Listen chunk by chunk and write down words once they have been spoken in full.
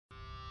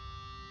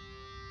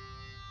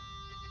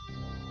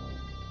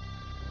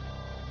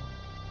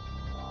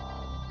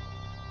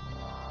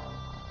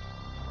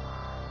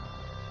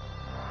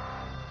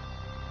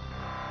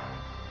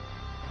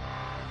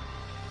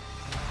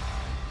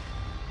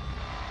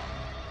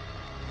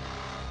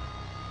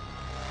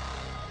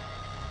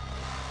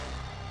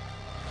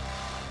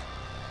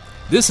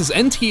This is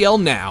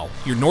NTL Now,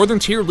 your Northern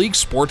Tier League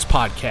sports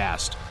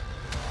podcast.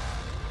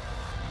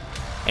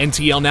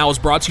 NTL Now is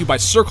brought to you by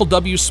Circle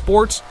W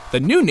Sports, the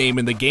new name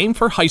in the game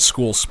for high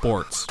school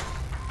sports.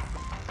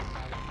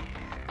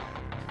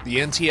 The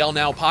NTL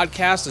Now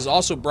podcast is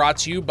also brought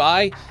to you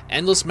by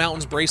Endless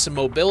Mountains Brace and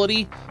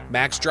Mobility,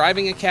 Max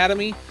Driving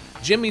Academy,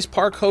 Jimmy's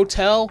Park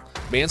Hotel,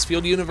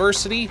 Mansfield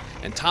University,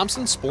 and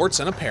Thompson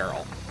Sports and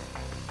Apparel.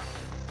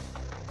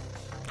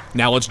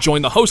 Now let's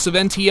join the host of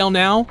NTL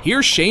Now.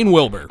 Here's Shane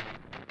Wilbur.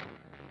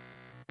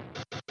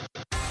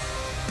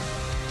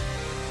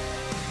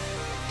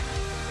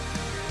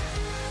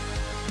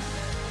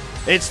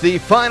 It's the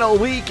final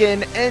week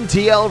in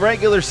NTL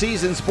regular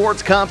season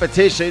sports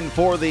competition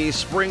for the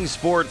spring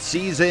sports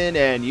season,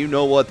 and you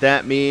know what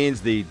that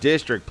means. The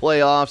district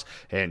playoffs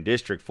and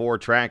District 4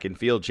 track and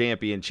field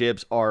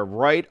championships are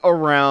right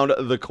around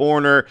the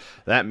corner.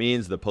 That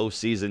means the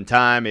postseason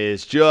time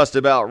is just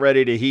about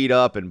ready to heat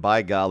up, and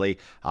by golly,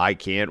 I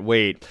can't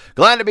wait.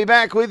 Glad to be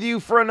back with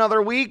you for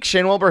another week.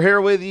 Shane Wilbur here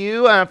with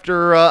you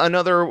after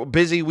another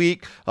busy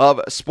week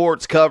of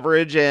sports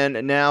coverage,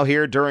 and now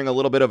here during a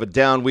little bit of a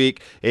down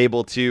week,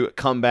 able to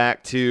come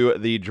back to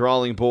the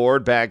drawing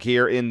board back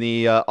here in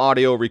the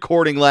audio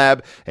recording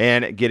lab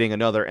and getting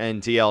another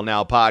NTL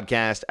Now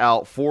podcast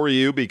out for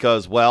you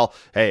because, well,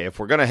 hey, if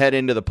we're going to head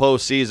into the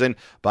postseason,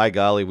 by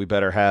golly, we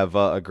better have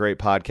a great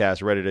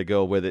podcast ready to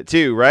go with it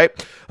too,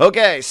 right?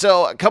 Okay,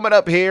 so coming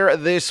up here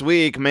this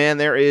week, man,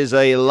 there is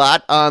a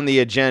lot on the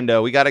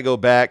agenda. We got to go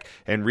back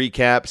and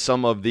recap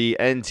some of the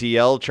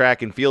NTL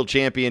track and field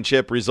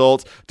championship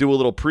results, do a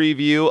little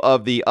preview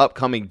of the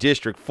upcoming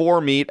District 4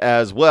 meet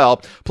as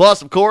well.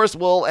 Plus, of course,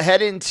 we'll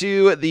head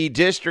into the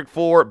District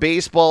 4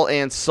 baseball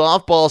and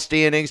softball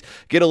standings,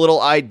 get a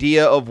little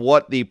idea of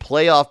what the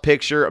playoff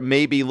picture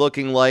may be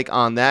looking like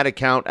on that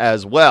account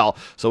as well.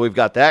 So we've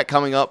got that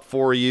coming up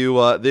for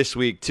you this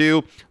week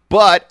too.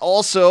 But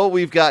also,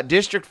 we've got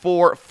District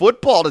 4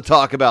 football to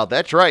talk about.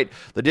 That's right.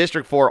 The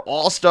District 4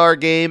 All-Star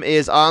game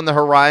is on the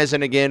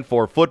horizon again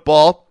for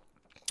football.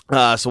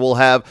 So we'll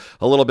have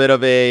a little bit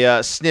of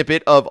a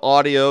snippet of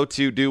audio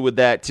to do with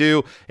that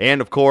too.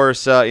 And of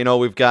course,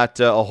 we've got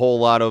a whole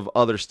lot of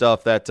other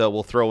stuff that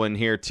we'll throw in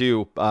here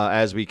too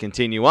as we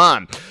continue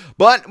on.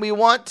 But we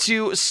want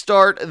to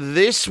start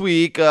this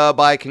week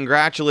by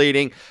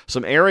congratulating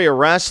some area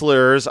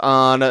wrestlers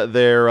on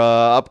their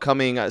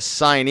upcoming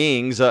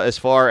signings as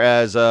far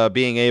as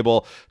being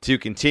able to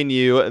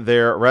continue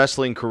their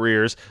wrestling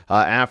careers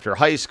after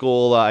high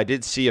school. I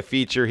did see a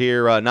feature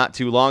here not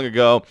too long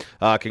ago.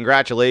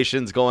 Congratulations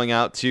going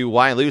out to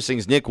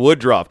Wyalusing's Nick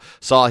Woodruff.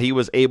 Saw he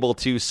was able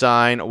to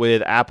sign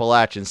with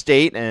Appalachian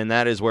State, and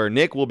that is where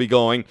Nick will be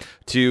going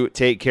to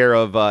take care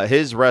of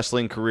his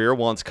wrestling career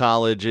once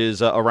college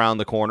is around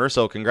the corner.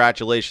 So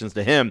congratulations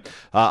to him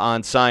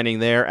on signing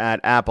there at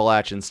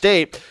Appalachian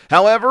State.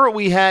 However,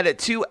 we had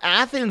two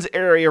Athens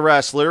area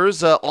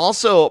wrestlers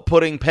also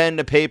putting pen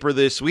to paper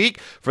this week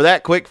for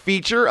that quick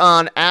feature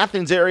on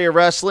Athens area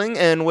wrestling,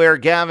 and where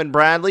Gavin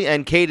Bradley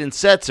and Caden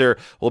Setzer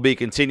will be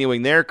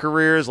continuing their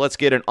careers. Let's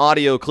get an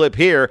audio clip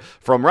here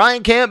from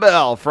Ryan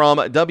Campbell from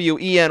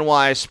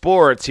WENY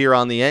Sports here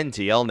on the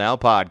NTL Now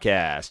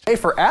podcast. Hey,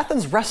 for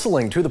Athens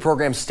Wrestling, two of the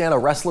program's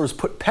standout wrestlers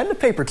put pen to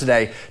paper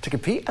today to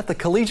compete at the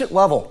collegiate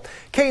level.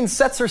 Caden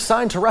Setzer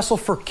signed to wrestle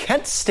for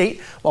Kent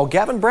State, while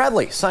Gavin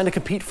Bradley signed to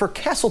compete for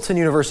Castleton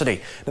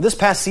University. Now, this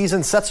past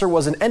season, Setzer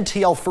was an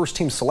NTL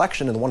first-team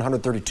selection in the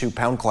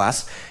 132-pound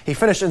class. He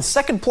finished in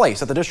second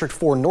place at the District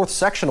 4 North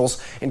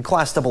Sectionals in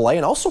Class AA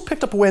and also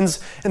picked up wins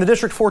in the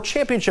District 4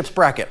 Championships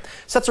bracket.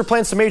 Setzer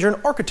plans to major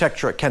in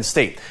architecture at Kent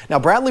State. Now,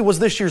 Bradley was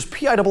this year's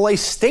PIAA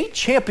state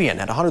champion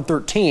at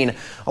 113,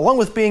 along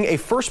with being a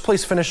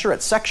first-place finisher at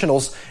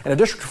sectionals and a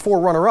District 4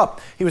 runner-up.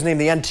 He was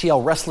named the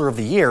NTL Wrestler of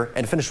the Year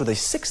and finished with a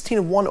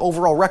 16-1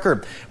 overall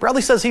record.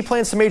 Bradley says he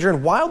plans to major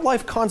in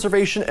wildlife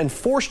conservation and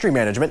forestry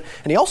management,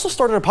 and he also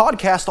started a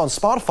podcast on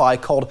Spotify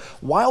called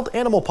Wild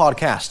Animal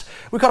Podcast.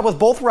 We caught up with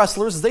both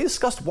wrestlers as they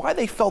discussed why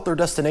they felt their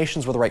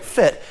destinations were the right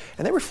fit,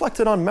 and they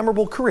reflected on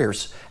memorable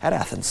careers at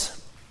Athens.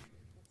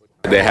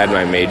 They had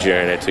my major,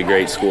 and it's a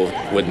great school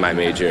with my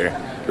major.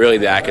 Really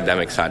the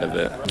academic side of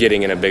it.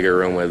 Getting in a bigger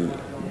room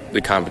with the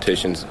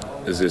competitions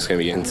is just going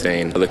to be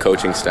insane. The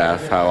coaching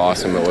staff, how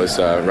awesome it was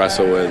to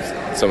wrestle with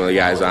some of the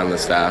guys on the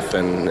staff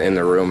and in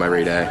the room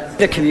every day.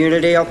 The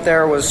community up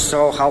there was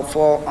so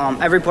helpful.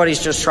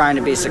 Everybody's just trying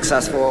to be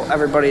successful.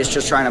 Everybody's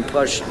just trying to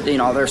push,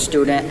 their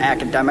student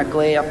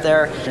academically up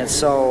there. It's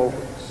so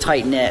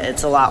tight-knit.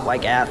 It's a lot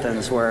like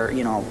Athens where,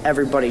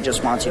 everybody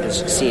just wants you to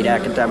succeed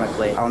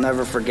academically. I'll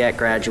never forget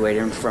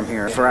graduating from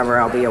here. Forever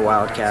I'll be a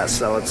Wildcat,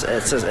 so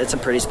it's a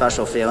pretty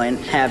special feeling.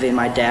 Having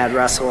my dad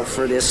wrestle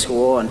for this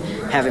school and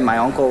having my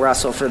uncle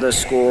wrestle for this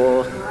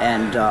school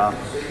and,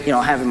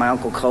 having my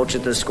uncle coach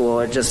at this school,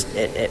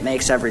 it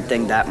makes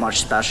everything that much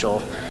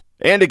special.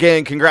 And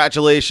again,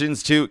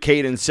 congratulations to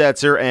Caden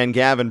Setzer and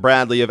Gavin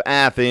Bradley of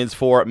Athens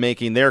for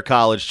making their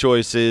college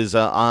choices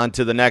on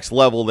to the next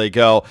level they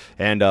go.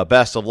 And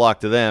best of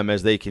luck to them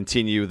as they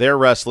continue their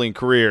wrestling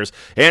careers.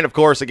 And, of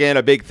course, again,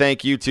 a big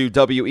thank you to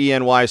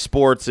WENY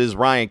Sports'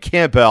 Ryan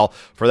Campbell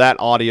for that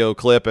audio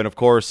clip. And, of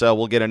course,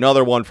 we'll get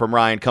another one from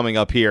Ryan coming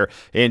up here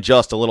in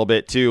just a little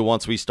bit, too,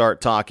 once we start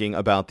talking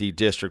about the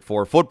District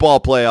 4 football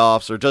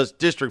playoffs, or just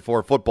District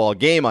 4 football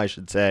game, I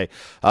should say,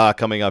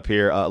 coming up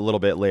here a little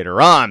bit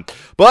later on.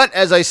 But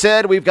as I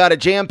said, we've got a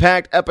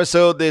jam-packed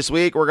episode this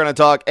week. We're going to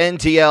talk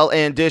NTL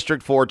and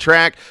District 4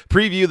 track,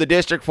 preview the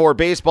District 4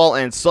 baseball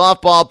and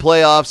softball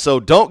playoffs,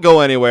 so don't go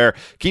anywhere.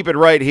 Keep it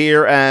right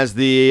here as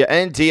the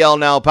NTL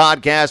Now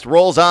podcast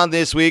rolls on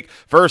this week.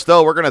 First,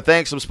 though, we're going to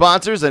thank some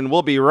sponsors, and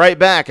we'll be right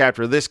back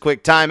after this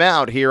quick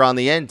timeout here on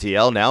the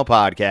NTL Now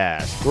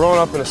podcast. Growing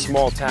up in a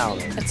small town,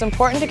 it's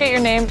important to get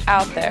your name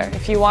out there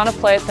if you want to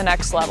play at the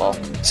next level.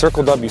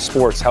 Circle W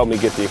Sports helped me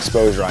get the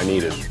exposure I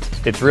needed.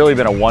 It's really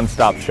been a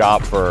one-stop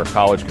shop for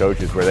college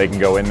coaches where they can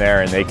go in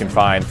there and they can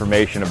find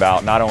information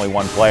about not only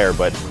one player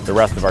but the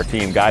rest of our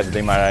team, guys that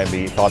they might not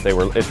be thought they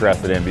were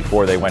interested in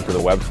before they went to the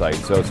website.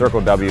 So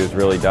Circle W has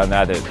really done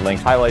that. It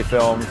links highlight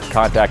films,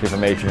 contact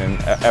information,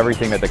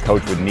 everything that the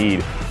coach would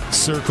need.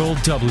 Circle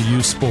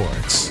W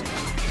Sports,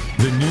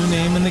 the new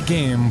name in the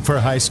game for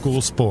high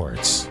school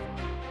sports.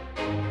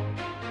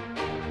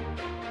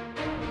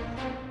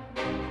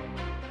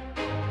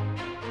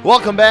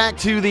 Welcome back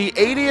to the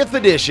 80th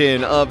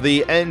edition of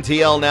the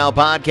NTL Now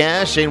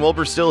podcast. Shane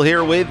Wilbur still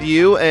here with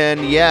you.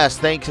 And yes,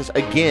 thanks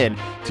again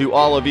to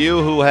all of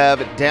you who have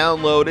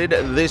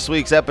downloaded this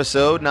week's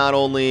episode, not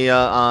only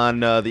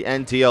on the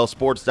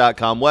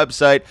NTLsports.com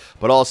website,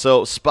 but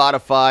also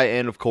Spotify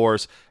and, of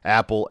course,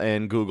 Apple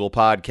and Google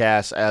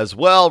Podcasts as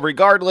well.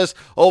 Regardless,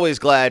 always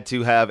glad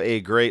to have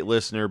a great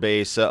listener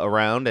base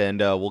around, and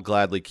we'll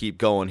gladly keep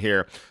going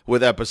here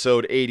with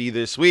episode 80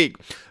 this week.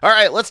 All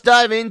right, let's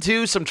dive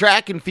into some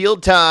track and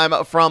field time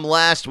from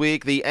last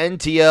week. The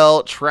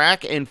NTL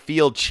Track and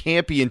Field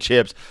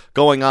Championships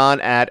going on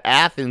at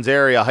Athens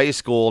Area High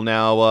School.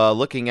 Now,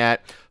 looking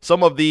at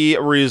some of the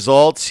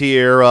results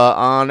here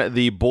on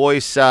the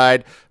boys'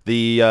 side,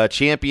 the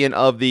champion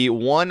of the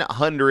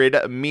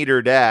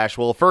 100-meter dash.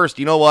 Well, first,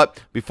 you know what?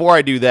 Before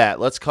I do that,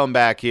 let's come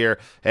back here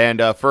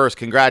and first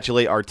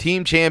congratulate our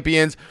team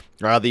champions.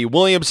 The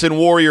Williamson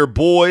Warrior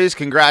boys,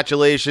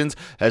 congratulations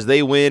as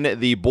they win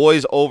the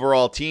boys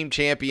overall team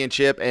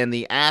championship, and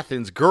the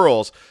Athens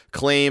girls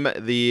claim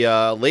the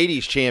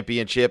ladies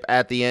championship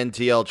at the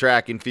NTL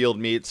track and field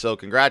meet. So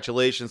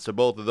congratulations to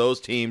both of those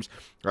teams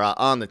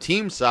on the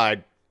team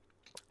side.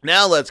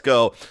 Now let's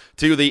go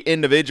to the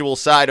individual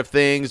side of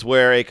things,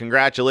 where a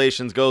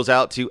congratulations goes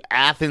out to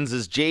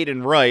Athens'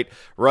 Jaden Wright.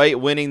 Wright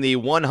winning the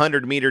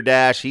 100-meter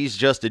dash. He's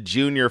just a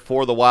junior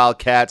for the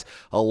Wildcats.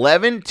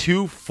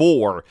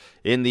 11.24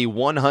 in the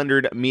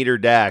 100-meter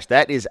dash.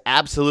 That is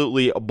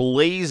absolutely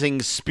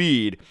blazing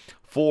speed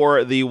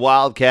for the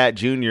Wildcat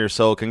Junior,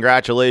 so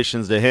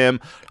congratulations to him.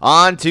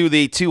 On to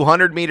the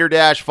 200-meter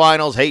dash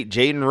finals. Hey,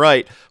 Jaden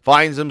Wright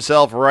finds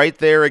himself right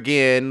there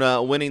again,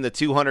 winning the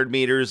 200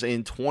 meters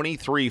in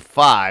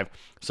 23.5.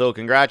 So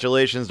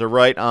congratulations to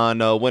Wright on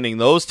winning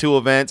those two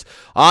events.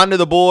 On to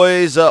the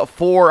boys'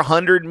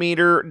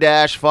 400-meter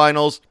dash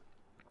finals.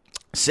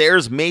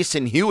 Sayres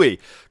Mason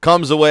Huey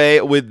comes away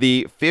with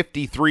the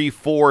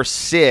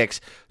 53.46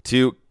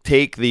 to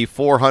take the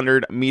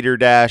 400-meter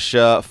dash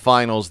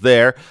finals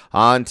there.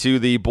 On to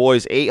the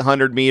boys'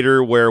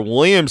 800-meter, where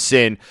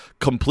Williamson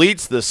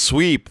completes the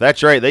sweep.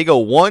 That's right. They go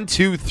 1,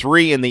 2,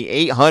 3 in the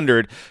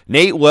 800.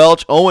 Nate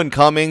Welch, Owen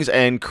Cummings,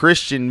 and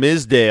Christian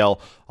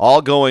Misdale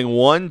all going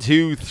 1,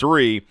 2,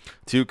 3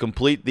 to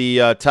complete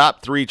the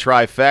top three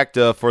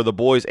trifecta for the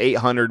boys'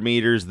 800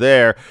 meters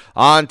there.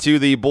 On to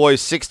the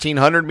boys'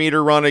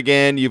 1,600-meter run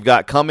again. You've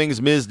got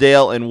Cummings,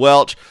 Misdale, and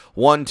Welch.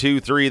 1,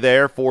 2, 3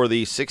 there for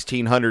the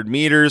 1,600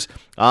 meters.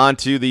 On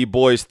to the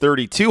boys'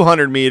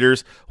 3,200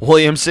 meters.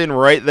 Williamson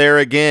right there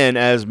again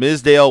as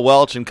Misdale,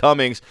 Welch, and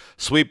Cummings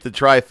sweep the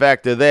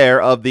trifecta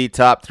there of the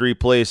top three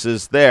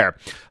places there.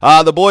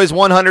 The boys'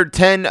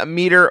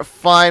 110-meter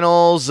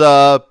finals.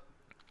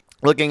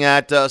 Looking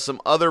at some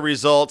other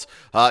results,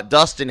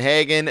 Dustin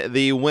Hagen,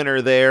 the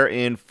winner there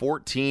in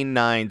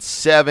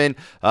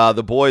 14.97.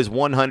 The boys'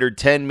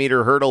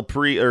 110-meter hurdle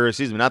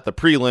not the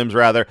prelims,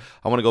 rather.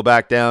 I want to go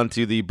back down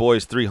to the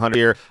boys' 300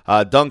 here.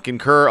 Duncan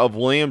Kerr of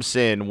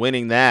Williamson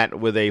winning that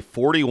with a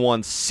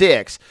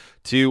 41.6.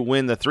 to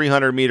win the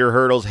 300-meter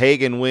hurdles.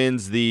 Hagen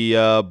wins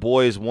the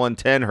boys'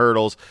 110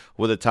 hurdles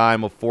with a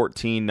time of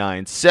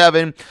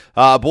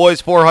 14.97.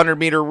 Boys'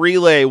 400-meter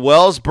relay,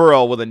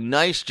 Wellsboro with a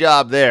nice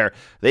job there.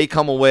 They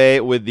come away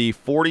with the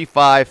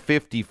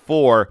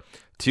 45.54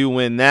 to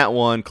win that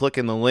one.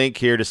 Clicking the link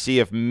here to see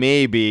if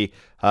maybe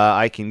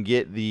I can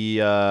get the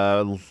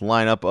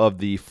lineup of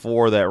the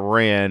 4 that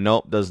ran.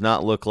 Nope, does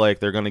not look like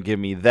they're going to give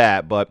me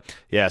that. But,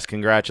 yes,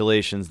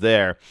 congratulations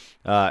there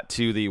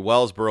to the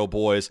Wellsboro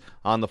boys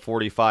on the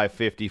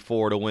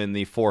 45-54 to win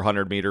the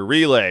 400-meter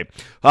relay.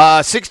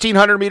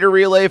 1,600-meter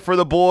relay for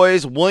the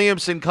boys.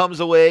 Williamson comes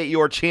away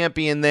your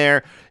champion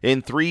there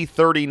in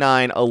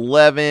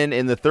 3:39.11.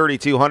 In the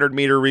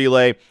 3,200-meter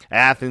relay,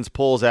 Athens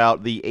pulls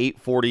out the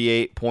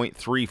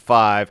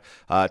 8:48.35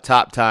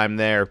 top time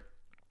there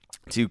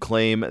to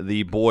claim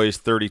the boys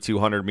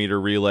 3,200-meter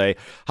relay.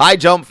 High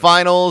jump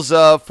finals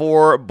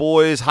for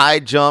boys high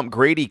jump.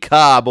 Grady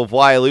Cobb of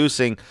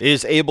Wyalusing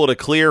is able to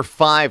clear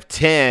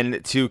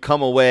 5:10 to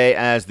come away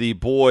as the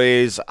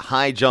boys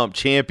high jump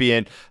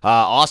champion.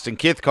 Austin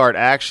Kithcart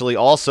actually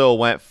also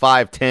went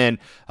 5:10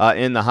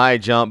 in the high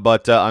jump,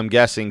 but I'm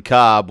guessing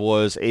Cobb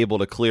was able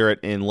to clear it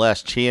in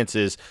less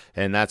chances,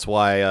 and that's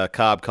why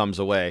Cobb comes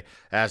away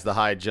as the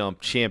high jump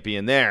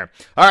champion there.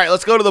 All right,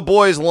 let's go to the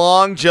boys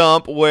long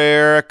jump,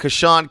 where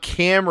Kashawn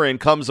Cameron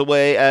comes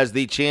away as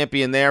the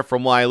champion there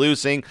from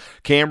Wyalusing.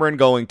 Cameron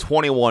going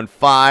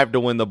 21.5 to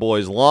win the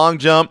boys long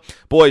jump.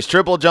 Boys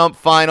triple jump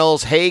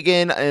finals,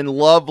 Hagan and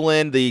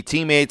Loveland, the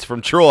teammates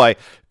from Troy,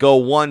 go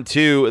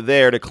 1-2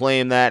 there to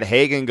claim that.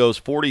 Hagan goes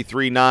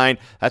 43.9.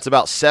 That's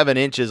about 7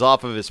 inches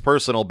off of his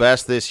personal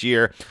best this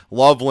year.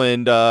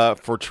 Loveland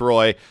for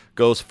Troy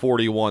goes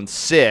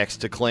 41.6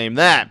 to claim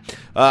that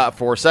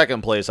for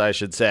second place, I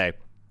should say.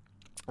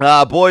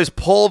 Boys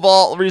pole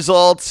vault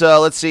results.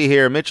 Let's see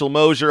here. Mitchell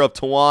Mosier of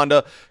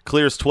Towanda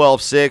clears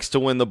 12.6 to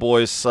win the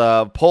boys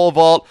pole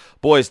vault.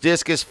 Boys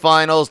discus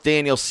finals.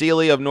 Daniel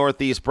Seeley of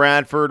Northeast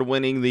Bradford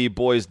winning the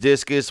boys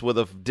discus with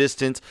a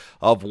distance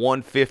of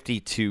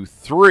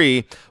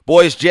 152.3.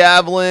 Boys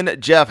javelin.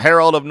 Jeff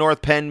Harold of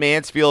North Penn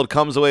Mansfield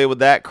comes away with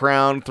that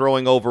crown,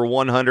 throwing over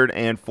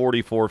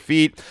 144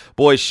 feet.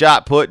 Boys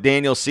shot put.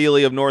 Daniel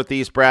Seeley of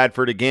Northeast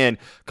Bradford again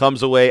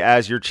comes away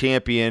as your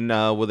champion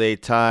with a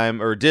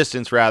time or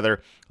distance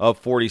rather of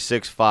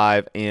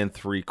 46.5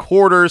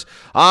 3/4.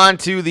 On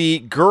to the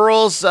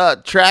girls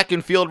track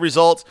and field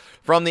results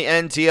from the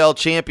NTL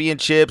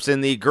Championships.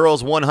 In the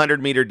girls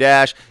 100-meter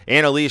dash,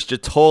 Annalise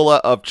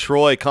Jatola of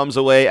Troy comes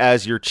away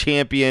as your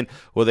champion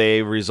with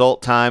a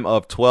result time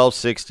of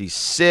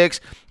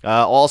 12.66.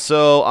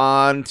 Also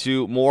on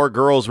to more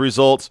girls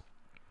results.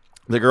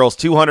 The girls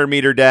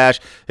 200-meter dash,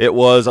 it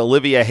was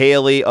Olivia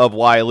Haley of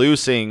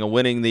Wyalusing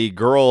winning the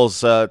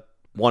girls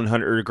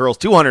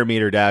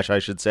 200-meter dash, I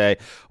should say,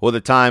 with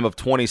a time of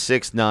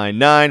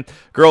 26.99.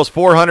 Girls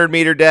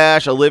 400-meter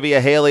dash, Olivia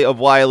Haley of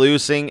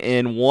Wyalusing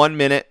in 1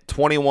 minute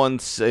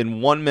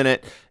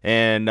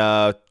and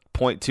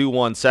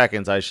 0.21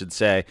 seconds, I should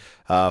say,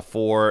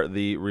 for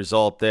the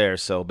result there.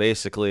 So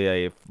basically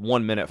a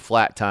 1 minute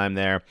flat time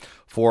there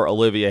for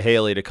Olivia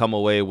Haley to come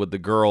away with the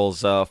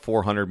girls'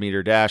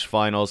 400-meter dash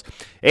finals.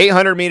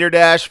 800-meter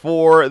dash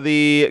for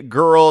the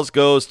girls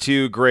goes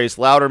to Grace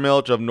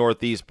Loudermilch of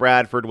Northeast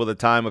Bradford with a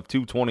time of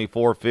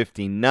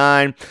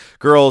 2:24.59.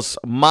 Girls'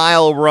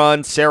 mile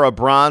run, Sarah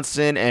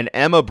Bronson and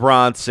Emma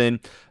Bronson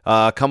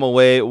come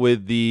away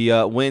with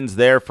the wins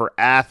there for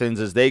Athens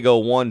as they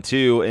go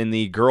 1-2 in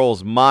the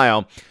girls'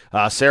 mile.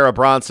 Sarah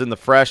Bronson, the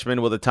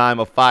freshman, with a time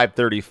of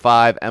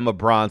 5:35. Emma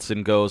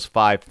Bronson goes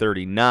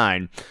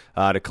 5:39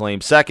 to claim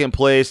second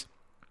place.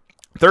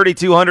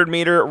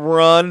 3,200-meter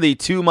run, the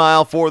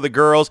 2-mile for the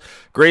girls.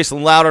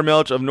 Graceland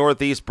Loudermilch of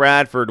Northeast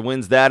Bradford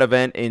wins that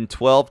event in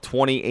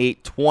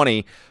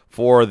 12:28.20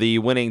 for the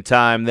winning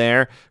time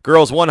there.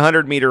 Girls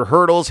 100-meter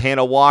hurdles,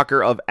 Hannah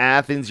Walker of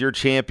Athens, your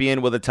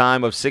champion, with a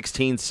time of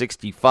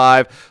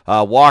 16:65.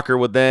 Walker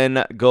would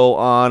then go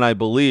on, I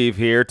believe,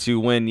 here to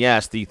win,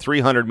 yes, the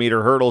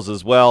 300-meter hurdles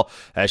as well,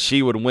 as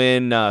she would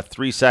win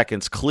 3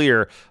 seconds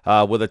clear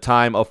with a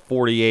time of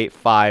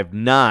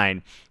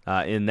 48.59.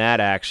 In that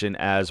action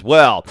as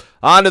well.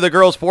 On to the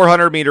girls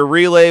 400-meter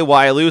relay.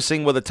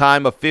 Wyalusing with a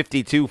time of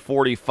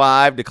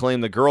 52.45 to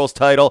claim the girls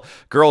title.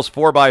 Girls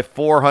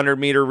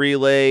 4x400-meter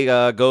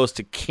relay goes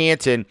to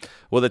Canton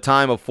with a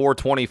time of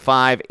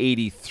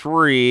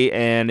 4:25.83.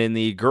 And in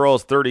the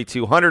girls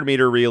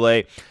 3,200-meter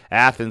relay,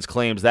 Athens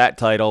claims that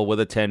title with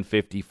a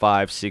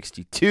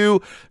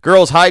 10:55.62.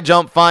 Girls high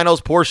jump finals,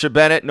 Portia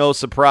Bennett, no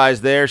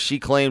surprise there. She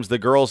claims the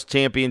girls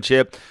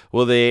championship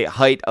with a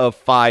height of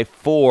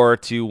 5'4"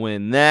 to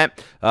win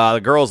that. The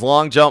girls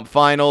long jump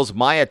finals,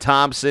 Maya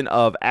Thompson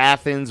of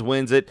Athens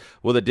wins it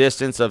with a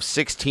distance of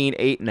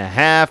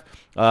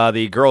 16.8.5.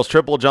 The girls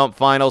triple jump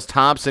finals,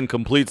 Thompson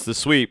completes the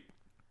sweep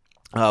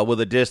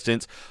with a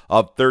distance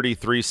of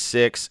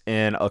 33.6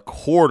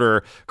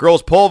 1/4.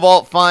 Girls pole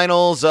vault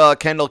finals,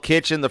 Kendall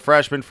Kitchen, the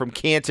freshman from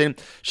Canton,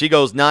 she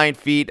goes 9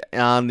 feet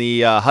on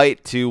the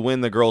height to win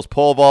the girls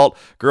pole vault.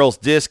 Girls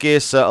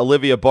discus,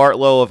 Olivia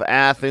Bartlow of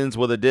Athens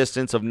with a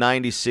distance of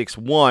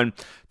 96.1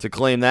 to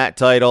claim that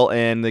title.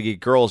 And the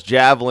girls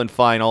javelin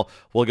final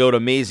will go to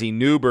Maisie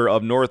Newber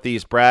of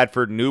Northeast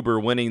Bradford. Newber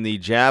winning the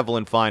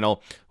javelin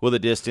final with a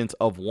distance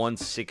of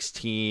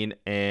 116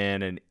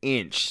 and an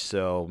inch.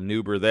 So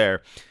Newber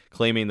there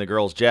claiming the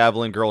girls'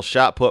 javelin. Girls'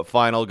 shot put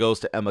final goes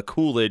to Emma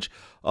Coolidge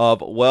of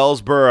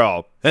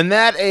Wellsboro. And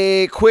that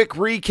a quick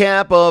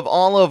recap of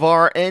all of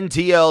our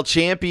NTL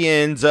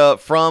champions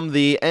from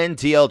the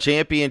NTL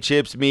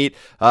Championships meet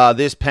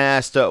this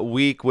past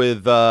week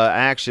with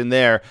action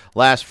there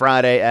last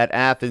Friday at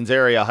Athens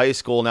Area High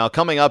School. Now,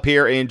 coming up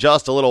here in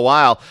just a little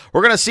while,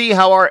 we're going to see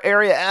how our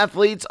area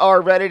athletes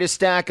are ready to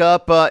stack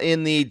up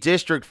in the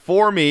District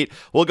 4 meet.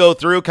 We'll go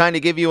through, kind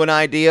of give you an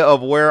idea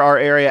of where our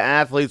area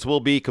athletes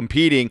will be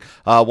competing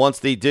once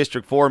the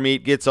District 4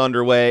 meet gets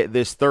underway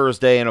this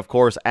Thursday, and of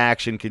course,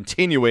 action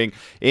continuing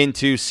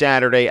into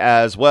Saturday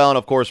as well. And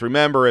of course,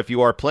 remember, if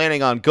you are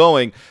planning on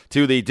going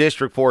to the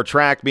District 4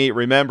 track meet,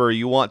 remember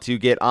you want to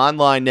get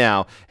online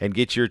now and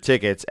get your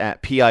tickets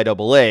at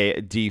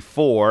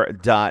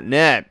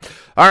PIAAD4.net.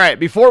 All right,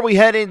 before we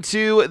head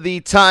into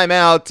the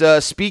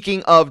timeout,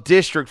 speaking of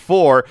District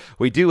 4,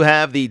 we do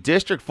have the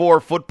District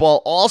 4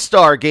 Football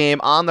All-Star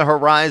Game on the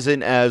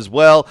horizon as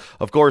well.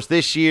 Of course,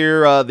 this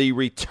year, the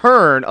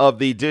return of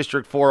the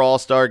District 4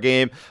 All-Star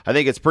Game, I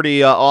think it's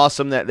pretty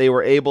awesome that they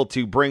were able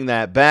to bring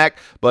that back.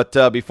 But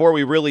before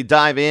we really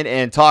dive in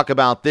and talk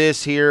about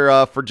this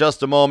here for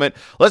just a moment,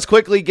 let's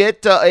quickly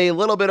get a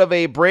little bit of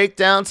a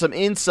breakdown, some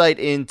insight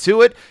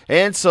into it,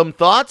 and some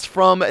thoughts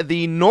from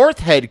the North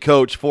head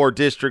coach for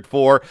District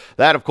 4.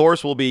 That, of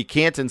course, will be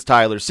Canton's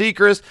Tyler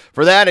Sechrist.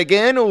 For that,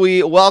 again,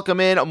 we welcome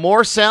in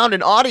more sound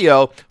and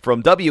audio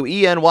from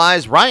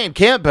WENY's Ryan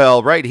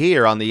Campbell right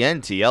here on the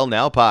NTL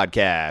Now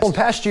podcast. In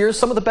past years,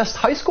 some of the best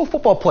high school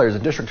football players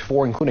in District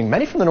 4, including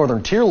many from the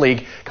Northern Tier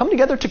League, come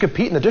together to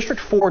compete in the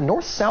District 4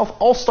 North-South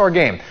All-Star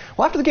Game.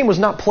 Well, after the game was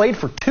not played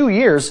for 2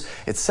 years,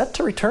 it's set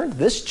to return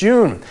this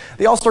June.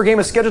 The All-Star Game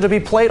is scheduled to be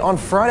played on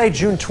Friday,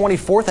 June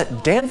 24th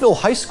at Danville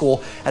High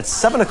School at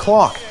 7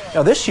 o'clock.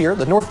 Now, this year,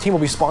 the North team will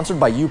be sponsored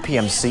by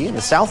UPMC, and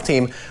the South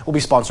team will be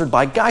sponsored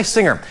by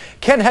Geisinger.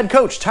 Kenton head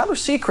coach Tyler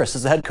Sechrist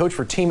is the head coach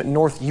for Team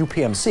North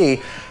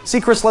UPMC.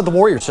 Sechrist led the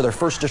Warriors to their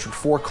first District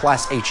 4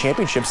 Class A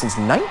championship since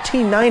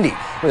 1990,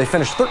 where they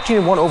finished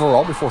 13-1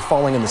 overall before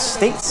falling in the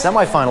state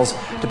semifinals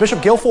to Bishop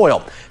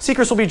Guilfoyle.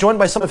 Sechrist will be joined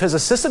by some of his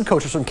assistant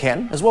coaches from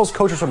Canton, as well as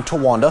coaches from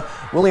Towanda,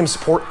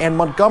 Williamsport, and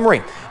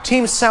Montgomery.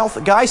 Team South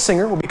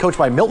Geisinger will be coached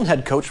by Milton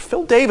head coach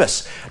Phil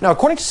Davis. Now,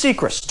 according to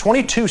Sechrist,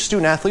 22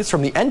 student athletes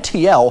from the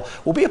NTL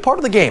will be a part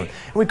of the game,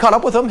 and we caught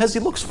up with him as he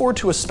looks forward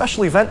to a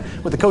special event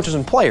with the coaches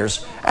and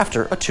players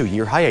after a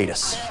 2-year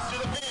hiatus.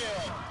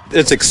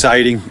 It's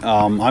exciting.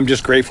 I'm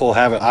just grateful to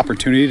have an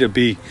opportunity to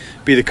be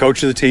the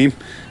coach of the team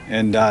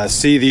and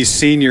see these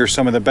seniors,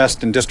 some of the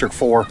best in District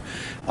 4,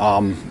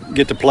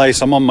 get to play.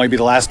 Some of them might be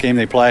the last game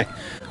they play.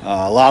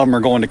 A lot of them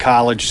are going to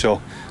college,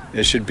 so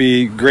it should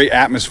be great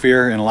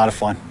atmosphere and a lot of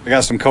fun. I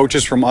got some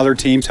coaches from other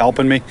teams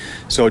helping me,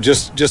 so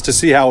just to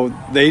see how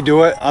they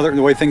do it,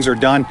 the way things are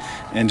done,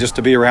 and just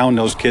to be around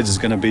those kids is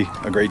going to be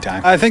a great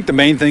time. I think the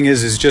main thing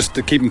is just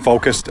to keep them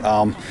focused,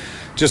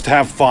 just to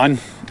have fun,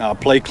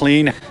 play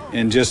clean,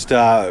 and just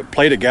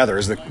play together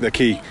is the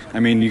key. I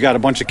mean, you got a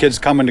bunch of kids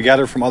coming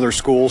together from other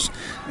schools,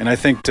 and I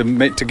think to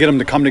get them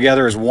to come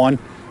together as one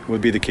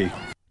would be the key.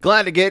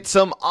 Glad to get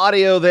some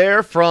audio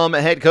there from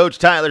head coach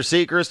Tyler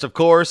Sechrist, of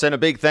course, and a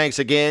big thanks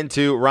again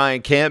to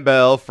Ryan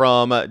Campbell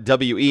from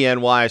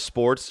WENY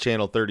Sports,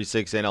 Channel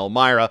 36 in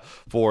Elmira,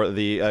 for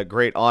the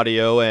great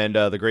audio and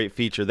the great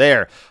feature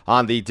there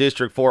on the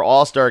District 4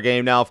 All-Star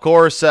Game. Now, of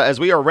course, as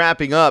we are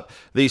wrapping up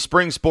the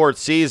spring sports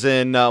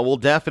season, we'll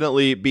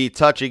definitely be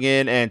touching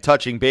in and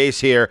touching base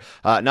here,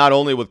 not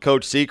only with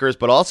Coach Sechrist,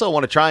 but also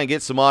want to try and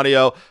get some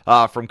audio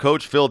from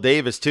Coach Phil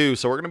Davis, too.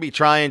 So we're going to be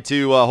trying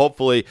to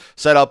hopefully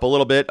set up a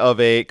little bit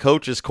of a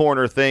coach's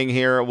corner thing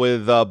here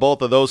with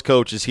both of those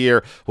coaches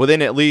here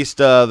within at least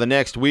the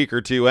next week or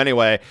two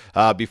anyway,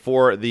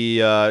 before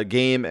the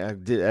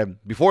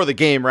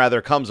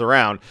game comes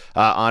around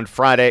on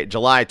Friday,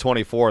 July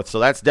 24th. So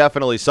that's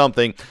definitely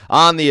something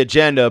on the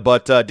agenda,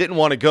 but didn't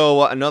want to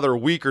go another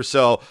week or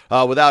so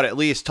without at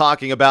least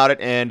talking about it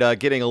and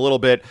getting a little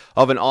bit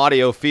of an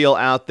audio feel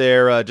out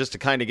there just to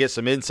kind of get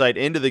some insight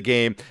into the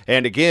game.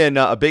 And again,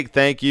 a big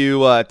thank you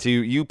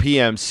to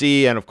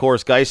UPMC and of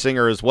course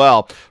Geisinger as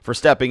well for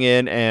stepping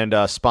in and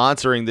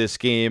sponsoring this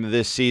game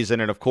this season.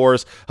 And, of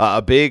course,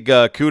 a big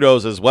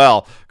kudos as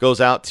well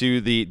goes out to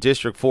the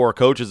District 4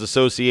 Coaches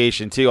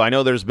Association, too. I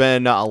know there's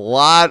been a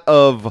lot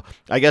of,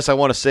 I guess I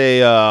want to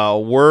say,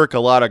 work, a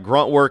lot of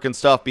grunt work and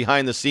stuff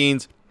behind the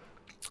scenes,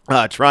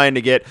 trying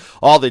to get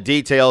all the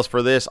details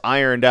for this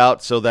ironed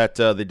out so that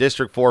the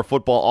District 4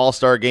 Football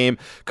All-Star Game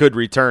could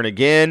return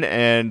again.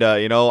 And,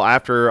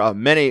 after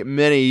many,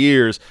 many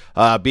years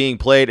being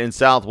played in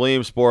South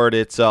Williamsport,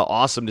 it's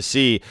awesome to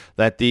see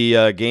that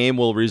the game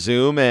will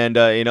resume and,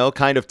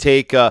 kind of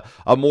take a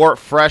more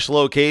fresh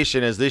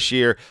location as this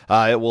year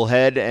it will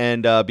head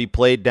and be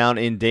played down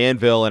in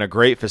Danville in a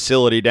great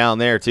facility down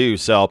there, too.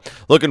 So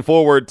looking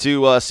forward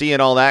to seeing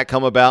all that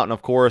come about. And,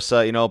 of course,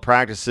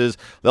 practices,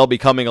 they'll be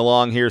coming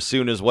along here here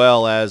soon as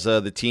well as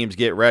the teams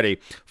get ready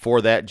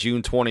for that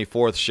June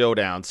 24th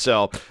showdown.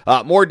 So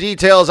more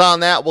details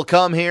on that will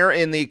come here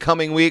in the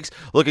coming weeks.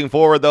 Looking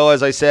forward, though,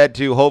 as I said,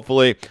 to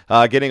hopefully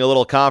getting a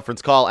little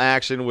conference call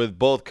action with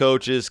both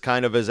coaches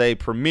kind of as a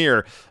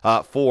premiere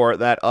for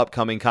that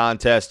upcoming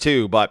contest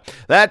too. But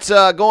that's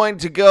going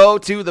to go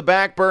to the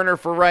back burner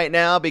for right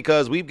now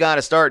because we've got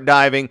to start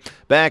diving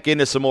back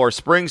into some more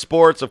spring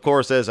sports. Of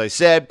course, as I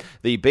said,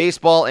 the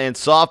baseball and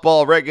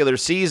softball regular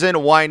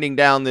season winding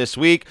down this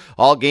week.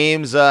 All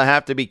games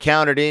have to be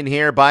counted in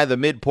here by the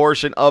mid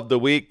portion of the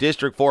week.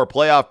 District 4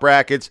 playoff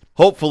brackets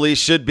hopefully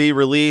should be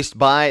released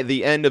by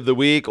the end of the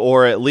week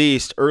or at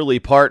least early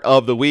part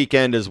of the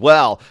weekend as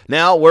well.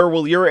 Now, where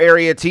will your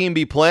area team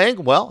be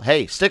playing? Well,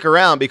 hey, stick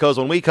around because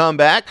when we come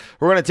back,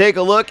 we're going to take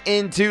a look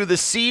into the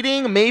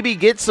seeding, maybe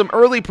get some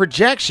early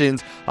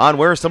projections on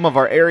where some of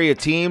our area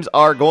teams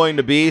are going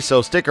to be.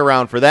 So stick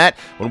around for that.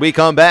 When we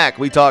come back,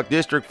 we talk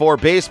District 4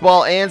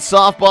 baseball and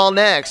softball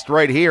next,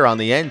 right here on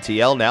the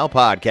NTL Now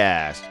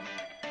podcast.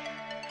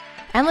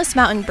 Endless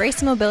Mountain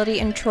Brace Mobility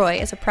in Troy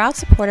is a proud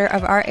supporter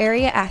of our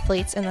area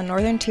athletes in the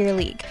Northern Tier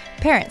League.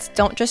 Parents,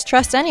 don't just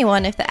trust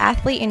anyone if the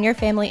athlete in your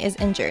family is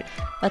injured.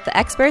 Let the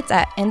experts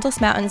at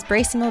Endless Mountain's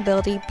Brace and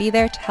Mobility be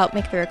there to help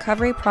make the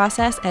recovery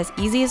process as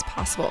easy as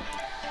possible.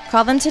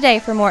 Call them today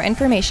for more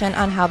information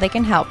on how they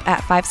can help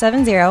at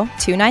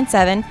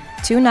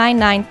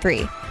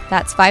 570-297-2993.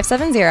 That's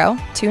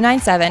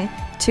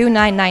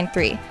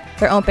 570-297-2993.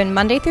 They're open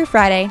Monday through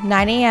Friday,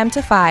 9 a.m.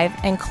 to 5,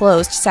 and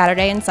closed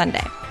Saturday and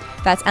Sunday.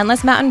 That's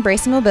Endless Mountain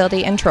Brace and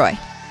Mobility in Troy.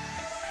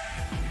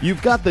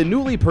 You've got the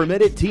newly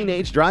permitted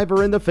teenage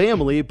driver in the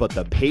family, but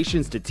the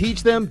patience to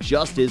teach them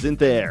just isn't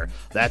there.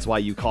 That's why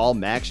you call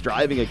Max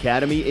Driving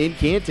Academy in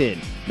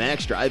Canton.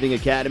 Max Driving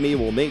Academy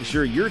will make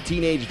sure your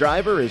teenage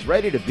driver is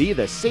ready to be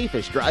the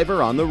safest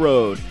driver on the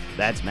road.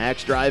 That's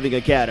Max Driving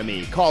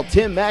Academy. Call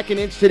Tim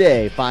McInich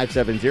today,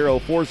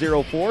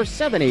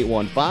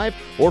 570-404-7815,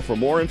 or for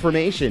more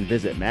information,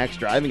 visit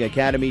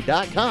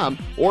maxdrivingacademy.com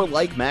or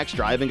like Max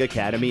Driving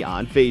Academy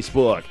on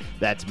Facebook.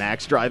 That's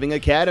Max Driving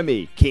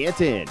Academy,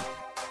 Canton.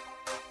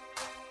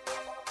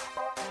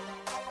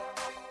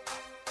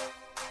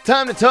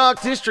 Time to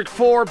talk District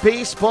 4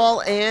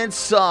 baseball and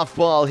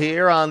softball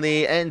here on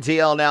the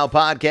NTL Now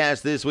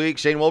podcast this week.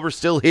 Shane Wilbur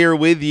still here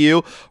with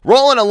you,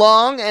 rolling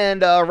along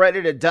and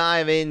ready to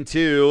dive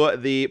into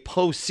the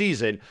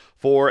postseason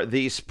for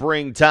the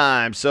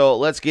springtime. So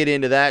let's get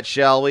into that,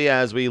 shall we,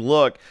 as we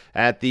look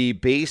at the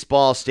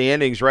baseball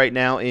standings right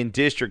now in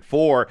District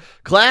 4.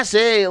 Class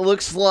A, it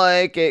looks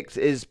like it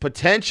is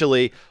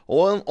potentially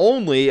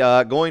only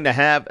going to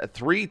have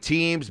 3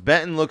 teams.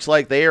 Benton looks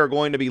like they are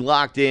going to be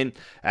locked in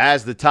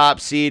as the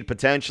top seed,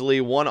 potentially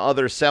one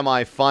other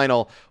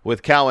semifinal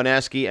with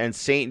Cowanesque and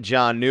St.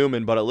 John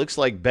Newman, but it looks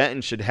like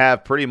Benton should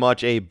have pretty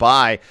much a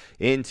bye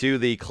into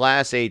the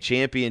Class A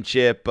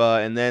championship,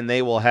 and then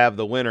they will have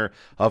the winner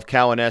of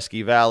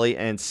Cowanesque Valley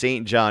and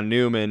St. John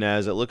Newman,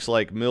 as it looks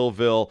like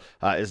Millville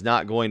is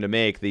not going to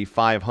make the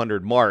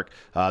 500 mark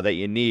that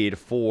you need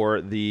for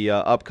the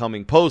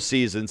upcoming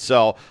postseason.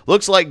 So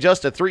looks like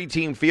just a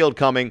 3-team field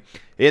coming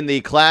in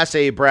the Class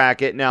A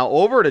bracket. Now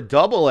over to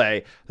Double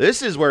A,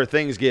 this is where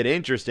things get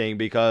interesting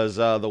because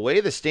the way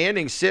the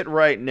standings sit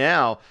right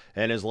now,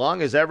 and as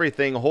long as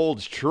everything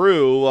holds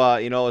true,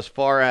 as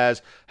far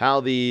as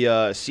how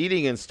the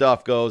seeding and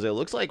stuff goes, it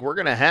looks like we're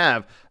going to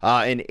have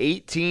an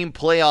 8-team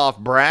playoff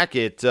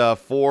bracket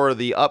for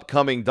the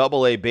upcoming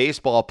Double A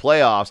baseball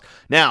playoffs.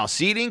 Now,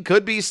 seeding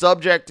could be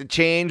subject to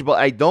change, but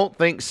I don't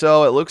think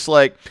so. It looks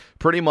like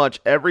pretty much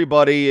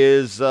everybody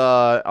is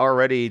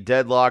already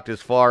deadlocked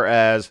as far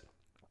as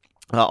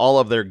all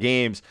of their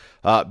games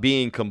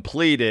being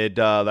completed.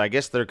 I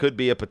guess there could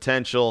be a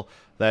potential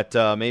that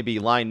maybe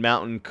Line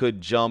Mountain could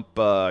jump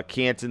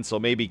Canton, so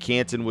maybe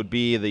Canton would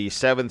be the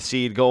 7th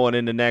seed going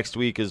into next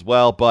week as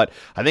well. But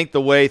I think the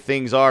way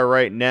things are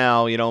right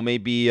now,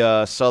 maybe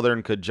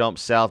Southern could jump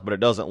South, but it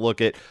doesn't look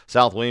it.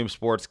 South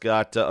Williamsport's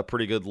got a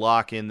pretty good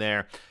lock in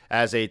there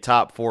as a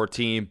top 4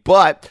 team.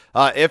 But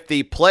if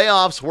the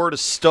playoffs were to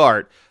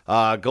start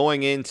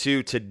going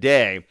into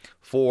today,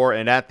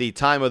 and at the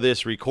time of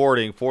this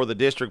recording for the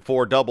District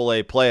 4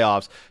 AA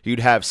playoffs, you'd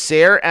have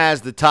Sayre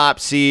as the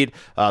top seed.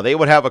 They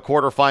would have a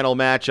quarterfinal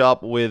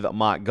matchup with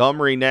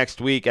Montgomery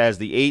next week as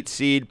the 8th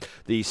seed.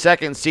 The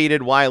 2nd-seeded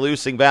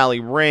Wyalusing Valley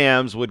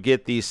Rams would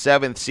get the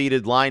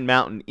 7th-seeded Line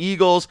Mountain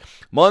Eagles.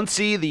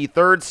 Muncie, the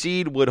 3rd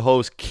seed, would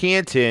host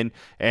Canton,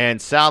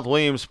 and South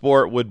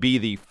Williamsport would be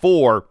the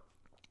 4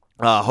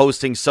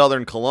 hosting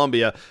Southern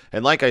Columbia.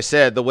 And like I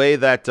said, the way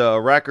that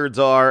records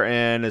are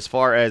and as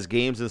far as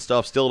games and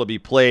stuff still to be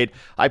played,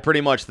 I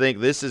pretty much think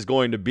this is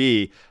going to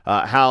be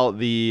how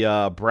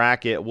the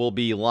bracket will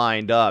be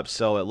lined up.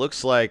 So it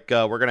looks like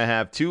we're going to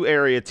have 2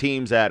 area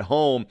teams at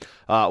home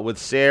with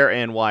Sayre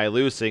and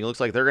Wyalusing. It looks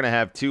like they're going to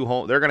have 2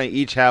 home. They're going to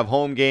each have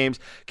home games.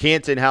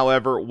 Canton,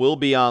 however, will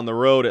be on the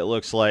road, it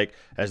looks like,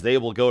 as they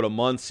will go to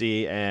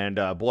Muncie. And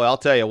boy, I'll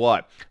tell you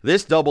what,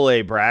 this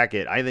AA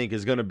bracket I think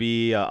is going to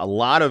be a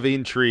lot of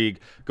intrigue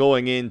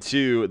going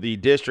into the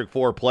District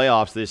 4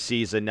 playoffs this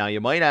season. Now,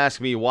 you might ask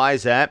me, why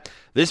is that?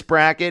 This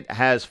bracket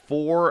has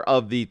 4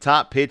 of the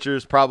top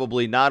pitchers,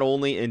 probably not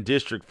only in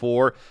District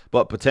 4,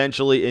 but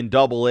potentially in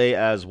AA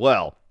as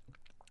well.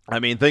 I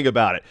mean, think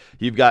about it.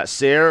 You've got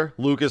Sayre,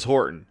 Lucas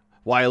Horton.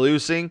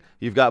 Wyalusing,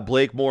 you've got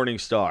Blake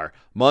Morningstar.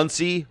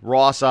 Muncie,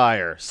 Ross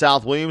Iyer.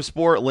 South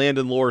Williamsport,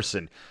 Landon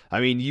Lorson. I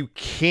mean, you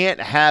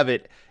can't have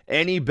it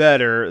any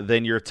better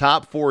than your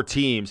top 4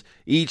 teams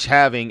each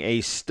having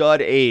a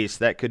stud ace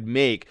that could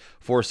make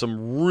for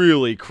some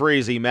really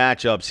crazy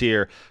matchups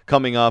here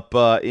coming up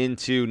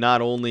into not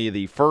only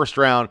the first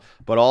round,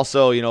 but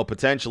also,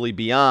 potentially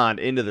beyond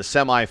into the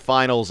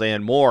semifinals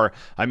and more.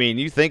 I mean,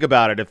 you think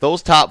about it. If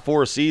those top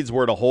 4 seeds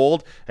were to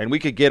hold and we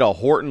could get a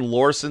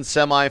Horton-Lorson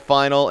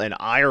semifinal and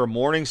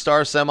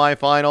Iyer-Morningstar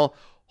semifinal,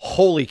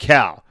 holy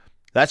cow.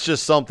 That's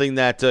just something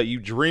that you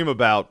dream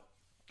about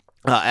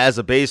as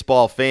a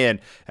baseball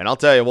fan. And I'll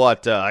tell you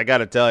what, I got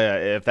to tell you,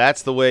 if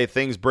that's the way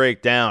things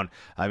break down,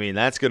 I mean,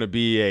 that's going to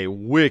be a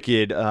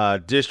wicked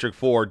District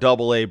 4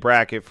 AA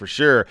bracket for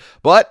sure.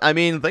 But, I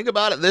mean, think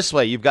about it this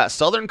way. You've got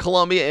Southern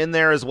Columbia in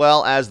there as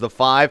well as the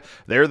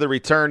 5. They're the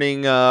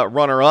returning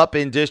runner-up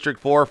in District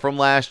 4 from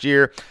last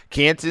year.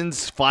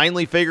 Canton's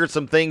finally figured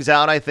some things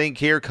out, I think,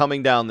 here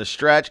coming down the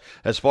stretch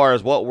as far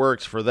as what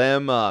works for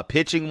them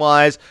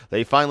pitching-wise.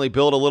 They finally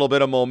built a little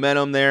bit of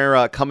momentum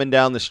there coming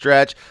down the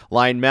stretch.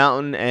 Line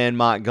Mountain and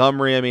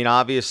Montgomery, I mean,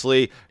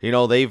 obviously,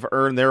 they've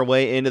earned their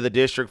way into the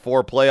District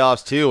 4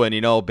 playoffs too.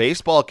 And,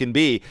 baseball can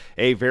be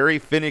a very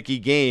finicky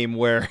game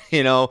where,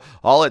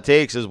 all it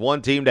takes is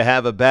one team to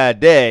have a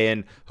bad day,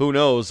 and who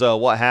knows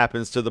what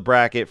happens to the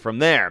bracket from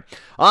there.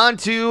 On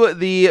to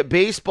the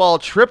baseball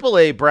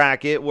AAA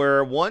bracket,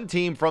 where one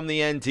team from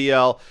the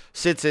NTL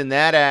sits in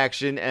that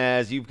action,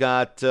 as you've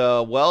got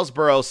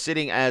Wellsboro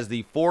sitting as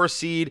the 4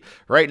 seed.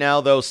 Right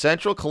now, though,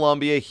 Central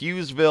Columbia,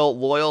 Hughesville,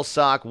 Loyal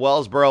Sock,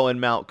 Wellsboro,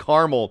 and Mount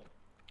Carmel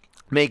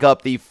make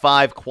up the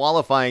 5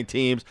 qualifying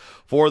teams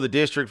for the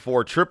District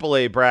 4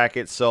 AAA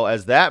bracket. So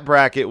as that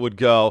bracket would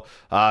go,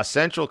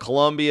 Central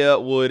Columbia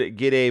would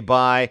get a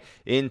bye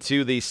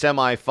into the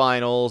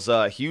semifinals.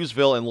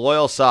 Hughesville and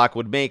Loyal Sock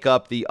would make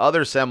up the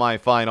other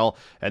semifinal,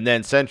 and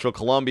then Central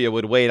Columbia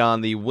would wait on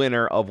the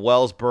winner of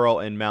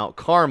Wellsboro and Mount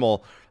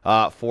Carmel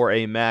for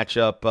a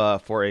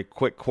matchup, for a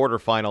quick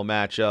quarterfinal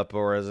matchup,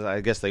 or as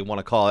I guess they want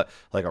to call it,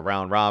 like a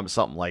round robin,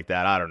 something like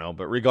that. I don't know.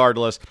 But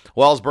regardless,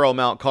 Wellsboro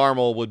Mount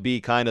Carmel would be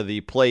kind of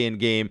the play-in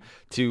game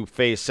to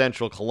face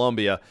Central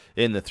Columbia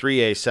in the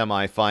 3A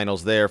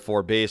semifinals there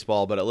for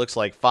baseball. But it looks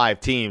like 5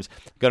 teams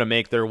going to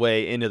make their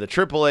way into the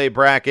AAA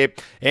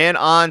bracket. And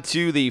on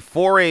to the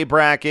 4A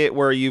bracket,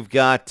 where you've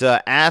got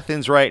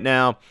Athens right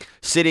now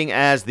sitting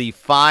as the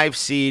 5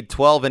 seed,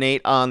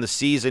 12-8 on the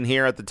season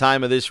here at the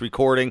time of this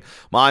recording.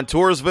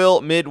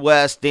 Montoursville,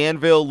 Midwest,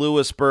 Danville,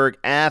 Lewisburg,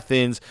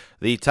 Athens,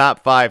 the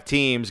top 5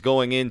 teams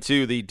going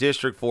into the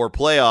District 4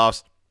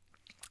 playoffs.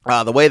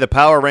 The way the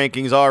power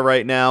rankings are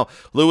right now,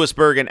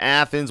 Lewisburg and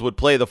Athens would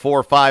play the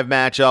 4-5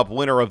 matchup.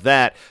 Winner of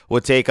that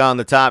would take on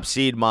the top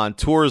seed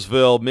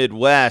Montoursville.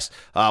 Midwest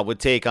would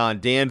take on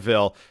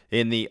Danville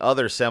in the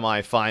other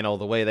semifinal,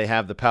 the way they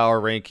have the power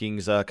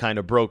rankings kind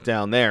of broke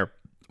down there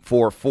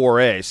for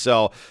 4A.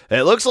 So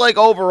it looks like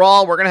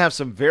overall we're going to have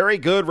some very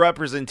good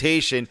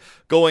representation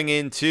going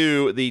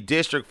into the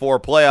District 4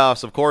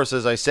 playoffs. Of course,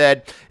 as I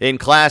said, in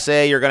Class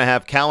A, you're going to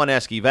have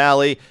Kawaneski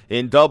Valley.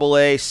 In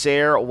AA,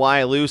 Sayre,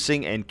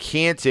 Wyalusing, and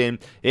Canton.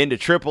 Into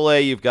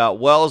AAA, you've got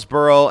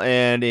Wellsboro,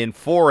 and in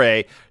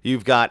 4A,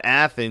 you've got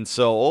Athens.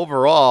 So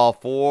overall,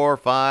 4,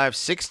 5,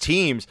 6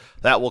 teams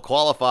that will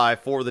qualify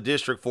for the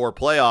District 4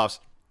 playoffs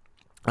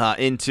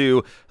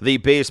into the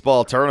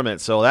baseball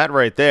tournament. So that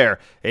right there,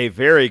 a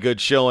very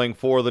good showing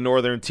for the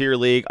Northern Tier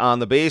League on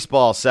the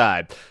baseball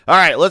side. All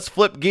right, let's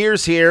flip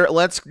gears here.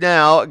 Let's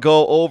now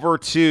go over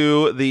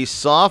to the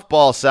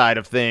softball side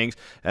of things.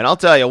 And I'll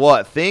tell you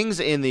what, things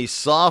in the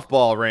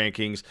softball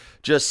rankings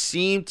just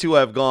seem to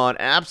have gone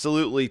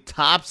absolutely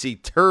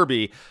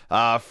topsy-turvy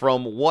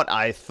from what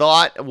I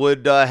thought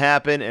would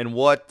happen and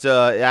what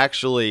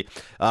actually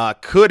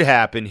could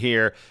happen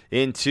here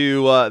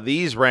into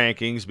these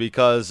rankings,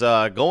 because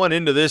going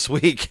into this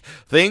week,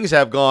 things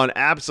have gone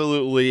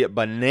absolutely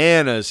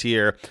bananas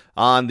here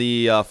on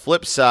the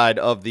flip side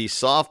of the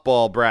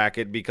softball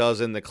bracket,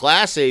 because in the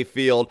Class A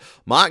field,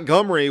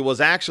 Montgomery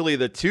was actually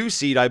the 2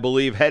 seed, I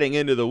believe, heading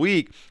into the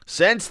week.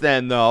 Since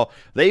then, though,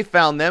 they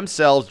found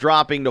themselves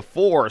dropping to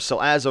 4. So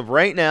as of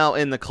right now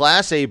in the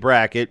Class A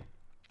bracket,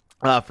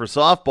 for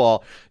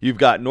softball, you've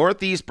got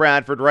Northeast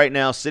Bradford right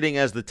now sitting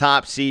as the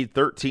top seed,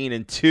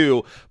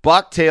 13-2.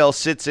 Bucktail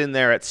sits in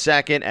there at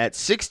second at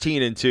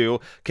 16-2.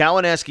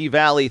 Kawaneski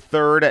Valley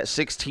third at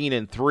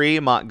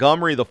 16-3.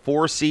 Montgomery the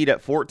 4 seed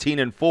at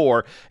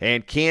 14-4,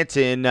 and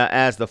Canton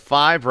as the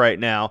 5 right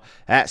now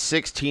at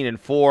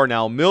 16-4.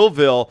 Now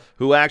Millville,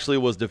 who actually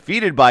was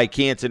defeated by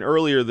Canton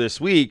earlier this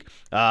week,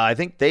 I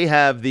think they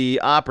have the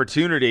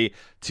opportunity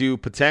to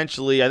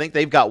potentially, I think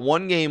they've got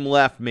one game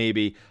left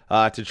maybe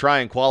to try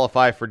and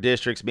qualify for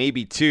districts,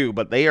 maybe two,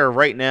 but they are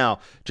right now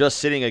just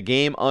sitting a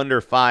game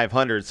under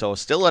 500, so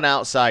still an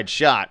outside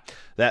shot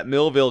that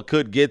Millville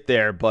could get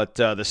there. But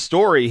the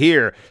story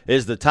here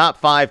is the top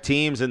 5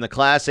 teams in the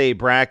Class A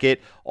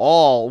bracket,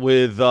 all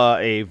with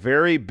a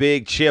very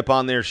big chip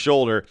on their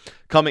shoulder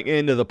coming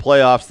into the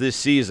playoffs this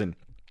season.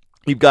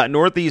 You've got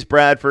Northeast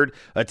Bradford,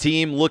 a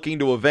team looking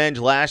to avenge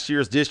last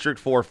year's District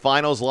 4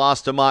 finals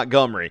loss to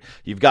Montgomery.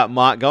 You've got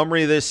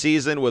Montgomery this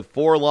season with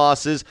 4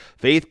 losses.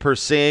 Faith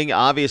Persing,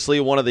 obviously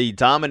one of the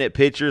dominant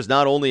pitchers,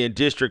 not only in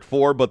District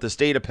 4, but the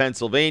state of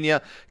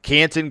Pennsylvania.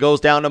 Canton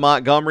goes down to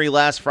Montgomery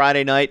last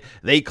Friday night.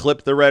 They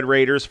clipped the Red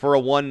Raiders for a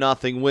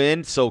 1-0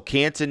 win. So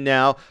Canton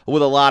now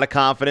with a lot of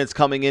confidence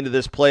coming into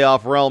this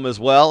playoff realm as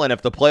well. And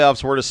if the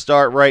playoffs were to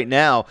start right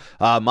now,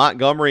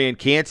 Montgomery and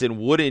Canton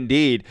would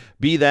indeed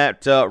be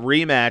that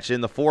rematch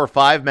in the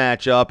 4-5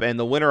 matchup, and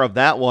the winner of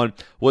that one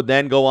would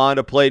then go on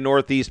to play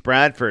Northeast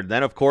Bradford.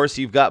 Then, of course,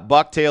 you've got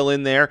Bucktail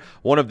in there,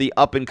 one of the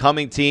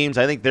up-and-coming teams.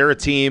 I think they're a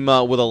team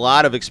with a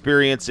lot of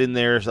experience in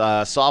their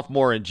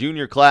sophomore and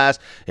junior class.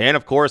 And,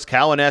 of course,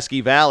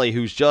 Cowanesque Valley,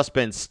 who's just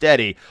been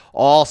steady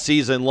all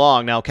season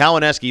long. Now,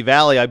 Cowanesque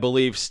Valley, I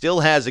believe, still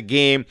has a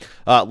game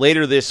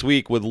later this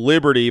week with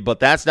Liberty, but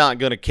that's not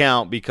going to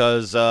count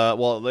because, it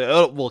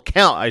will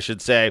count, I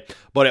should say,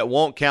 but it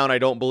won't count, I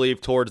don't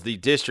believe, towards the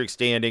district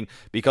standing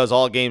because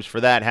all games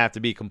for that have to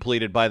be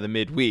completed by the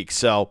midweek.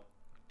 So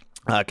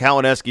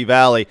Cowanesque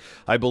Valley,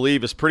 I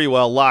believe, is pretty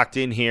well locked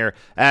in here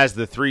as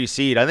the 3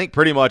 seed. I think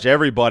pretty much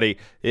everybody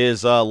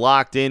is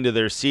locked into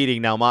their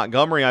seeding. Now,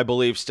 Montgomery, I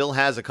believe, still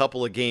has a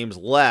couple of games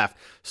left.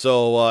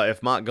 So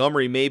if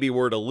Montgomery maybe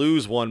were to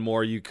lose one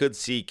more, you could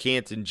see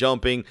Canton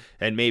jumping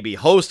and maybe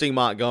hosting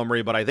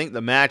Montgomery, but I think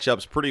the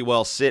matchups pretty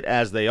well sit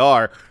as they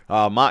are.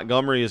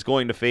 Montgomery is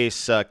going to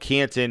face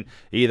Canton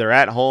either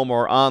at home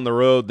or on the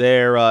road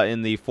there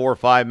in the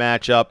 4-5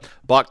 matchup.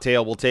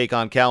 Bucktail will take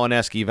on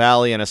Cowanesque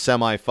Valley in a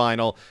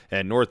semifinal,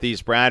 and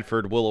Northeast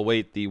Bradford will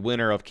await the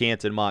winner of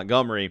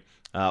Canton-Montgomery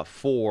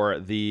for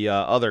the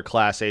other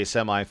Class A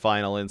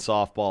semifinal in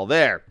softball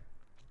there.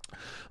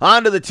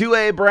 On to the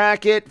 2A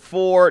bracket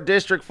for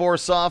District 4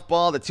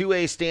 softball. The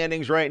 2A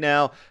standings right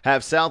now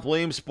have South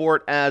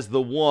Williamsport as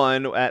the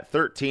 1 at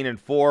 13-4,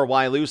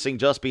 Wyalusing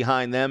just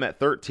behind them at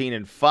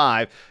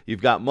 13-5.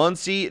 You've got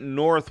Muncie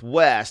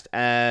Northwest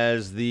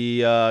as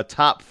the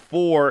top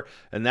 4,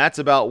 and that's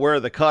about where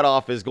the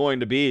cutoff is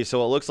going to be.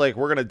 So it looks like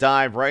we're going to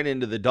dive right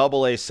into the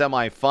AA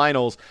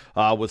semifinals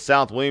with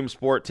South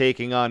Williamsport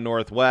taking on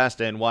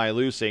Northwest and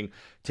Wyalusing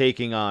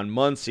taking on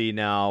Muncie.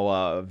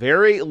 Now,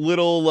 very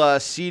little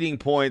seeding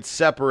points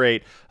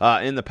separate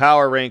in the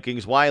power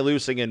rankings,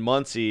 Wyalusing and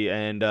Muncie,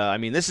 and I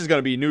mean, this is going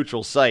to be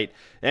neutral site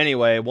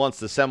anyway once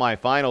the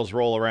semifinals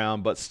roll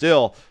around, but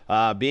still,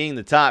 being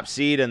the top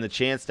seed and the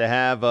chance to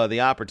have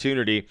the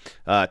opportunity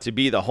to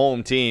be the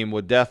home team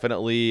would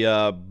definitely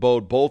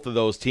bode both of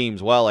those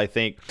teams well, I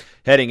think,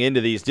 heading into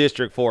these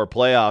District 4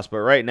 playoffs. But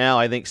right now,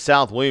 I think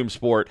South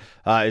Williamsport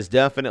is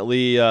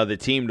definitely the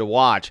team to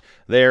watch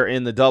there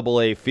in the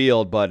AA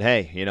field. But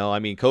hey, you know, I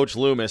mean, Coach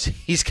Loomis,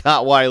 he's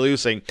got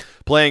Wyalusing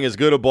playing as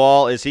good a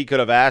ball as he could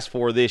have asked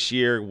for this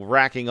year,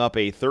 racking up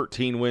a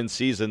 13-win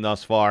season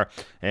thus far.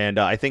 And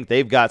I think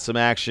they've got some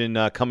action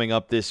coming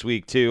up this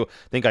week, too.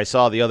 I think I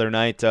saw the other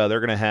night they're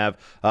going to have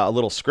a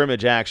little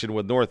scrimmage action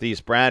with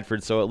Northeast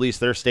Bradford, so at least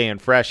they're staying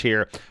fresh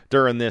here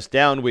during this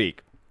down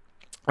week.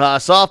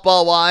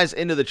 Softball-wise,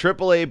 into the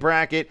AAA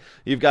bracket,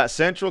 you've got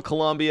Central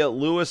Columbia,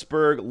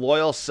 Lewisburg,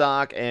 Loyal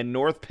Sock, and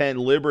North Penn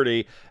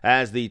Liberty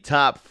as the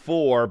top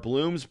 4.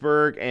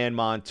 Bloomsburg and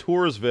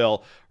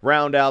Montoursville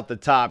round out the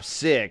top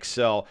 6.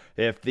 So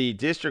if the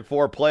District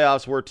 4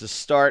 playoffs were to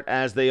start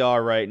as they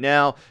are right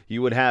now,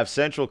 you would have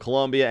Central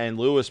Columbia and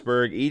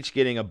Lewisburg each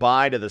getting a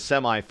bye to the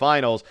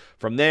semifinals.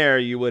 From there,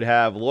 you would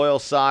have Loyal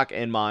Sock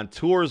and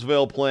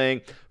Montoursville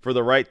playing for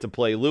the right to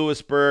play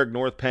Lewisburg.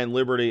 North Penn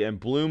Liberty and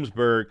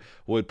Bloomsburg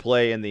would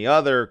play in the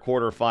other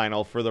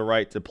quarterfinal for the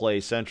right to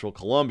play Central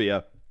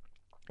Columbia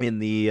in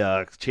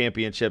the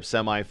championship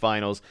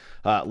semifinals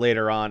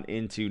later on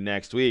into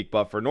next week.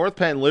 But for North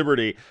Penn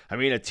Liberty, I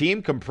mean, a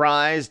team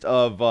comprised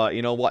of,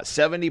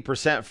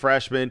 70%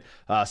 freshmen,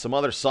 some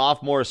other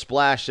sophomores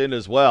splashed in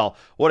as well.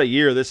 What a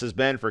year this has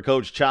been for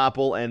Coach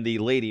Choppel and the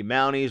Lady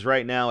Mounties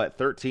right now at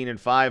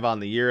 13-5 on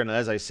the year. And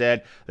as I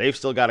said, they've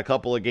still got a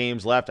couple of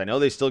games left. I know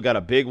they still got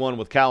a big one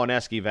with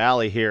Cowanesque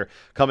Valley here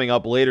coming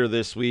up later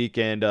this week.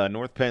 And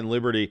North Penn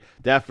Liberty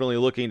definitely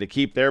looking to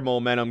keep their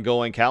momentum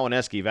going.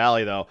 Cowanesque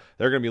Valley, though,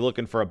 they're going to be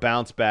looking for a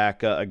bounce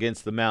back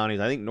against the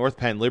Mounties. I think North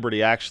Penn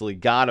Liberty actually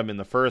got them in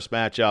the first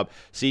matchup.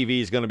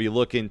 CV is going to be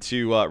looking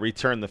to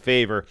return the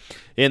favor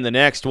in the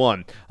next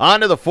one.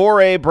 On to the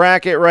 4A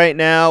bracket right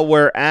now,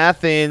 where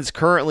Athens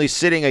currently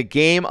sitting a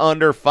game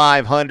under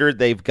 500.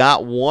 They've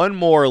got one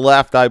more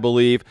left, I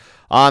believe,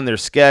 on their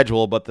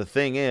schedule. But the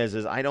thing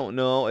is I don't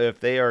know if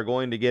they are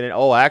going to get in.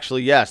 Oh,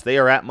 actually, yes, they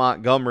are at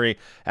Montgomery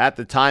at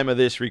the time of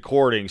this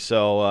recording.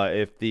 So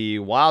if the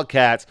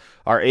Wildcats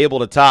are able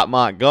to top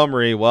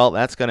Montgomery, well,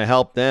 that's going to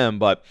help them.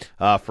 But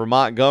for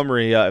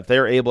Montgomery, if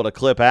they're able to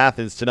clip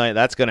Athens tonight,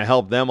 that's going to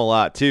help them a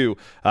lot too,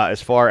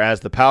 as far as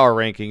the power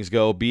rankings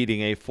go,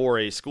 beating a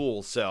 4A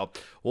school. So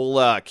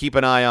we'll keep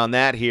an eye on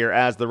that here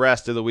as the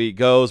rest of the week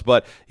goes.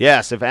 But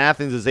yes, if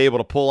Athens is able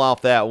to pull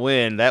off that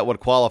win, that would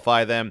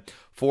qualify them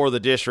for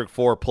the District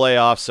 4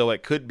 playoffs, so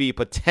it could be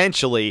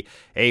potentially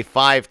a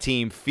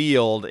 5-team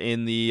field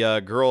in the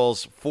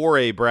girls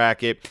 4A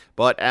bracket.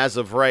 But as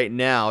of right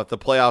now, if the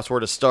playoffs were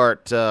to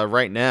start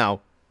right now,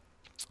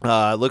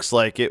 it looks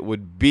like it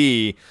would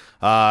be,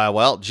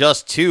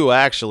 just 2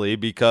 actually,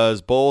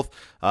 because both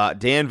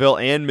Danville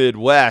and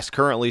Midwest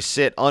currently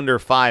sit under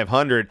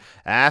 500.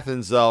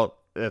 Athens, though,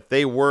 if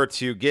they were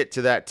to get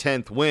to that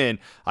 10th win,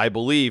 I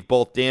believe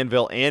both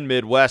Danville and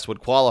Midwest would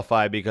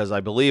qualify, because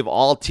I believe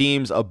all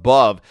teams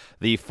above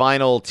the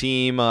final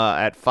team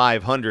at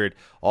 500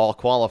 all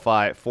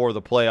qualify for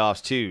the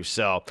playoffs too.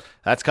 So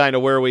that's kind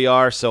of where we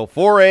are. So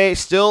 4A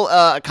still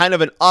kind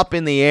of an up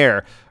in the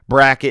air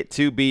bracket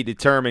to be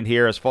determined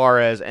here as far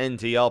as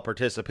NTL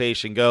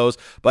participation goes.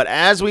 But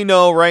as we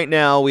know right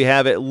now, we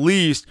have at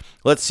least,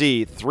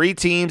 3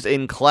 teams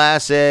in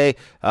Class A,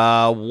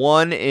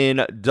 1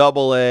 in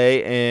AA,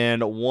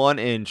 and 1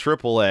 in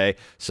AAA.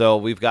 So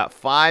we've got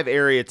 5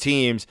 area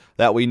teams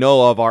that we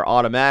know of are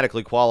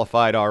automatically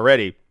qualified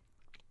already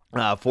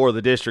for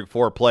the District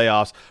 4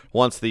 playoffs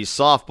once the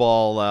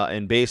softball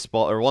and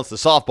baseball, or once the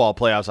softball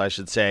playoffs, I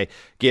should say,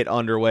 get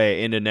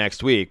underway into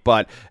next week.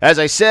 But as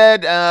I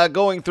said,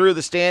 going through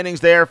the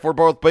standings there for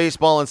both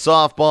baseball and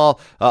softball,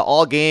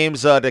 all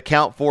games to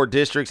count for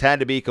districts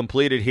had to be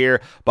completed here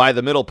by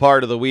the middle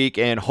part of the week,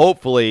 and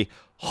hopefully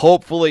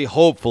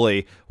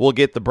we'll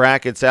get the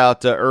brackets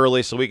out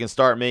early so we can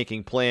start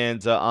making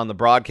plans on the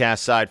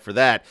broadcast side for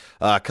that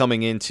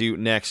coming into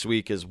next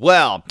week as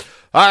well.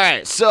 All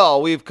right, so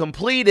we've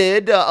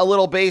completed a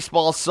little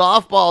baseball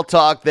softball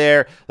talk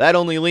there. That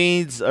only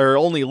leaves,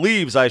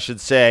 I should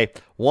say,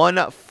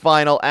 one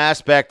final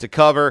aspect to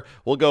cover.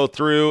 We'll go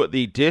through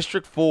the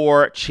District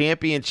 4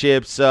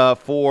 championships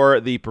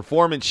for the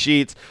performance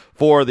sheets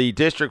for the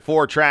District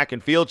 4 Track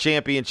and Field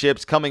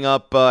Championships coming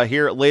up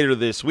here later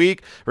this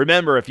week.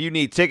 Remember, if you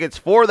need tickets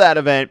for that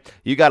event,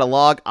 you got to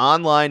log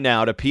online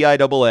now to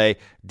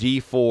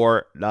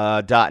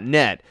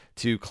PIAAD4.net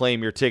to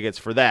claim your tickets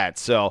for that.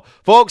 So,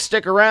 folks,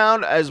 stick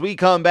around. As we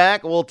come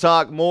back, we'll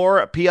talk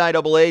more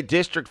PIAA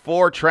District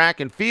 4 Track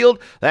and Field.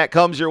 That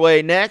comes your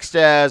way next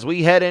as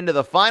we head into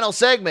the final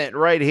segment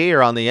right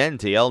here on the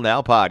NTL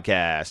Now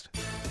podcast.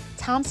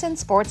 Thompson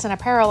Sports and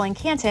Apparel in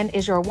Canton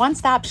is your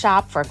one-stop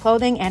shop for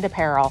clothing and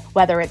apparel.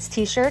 Whether it's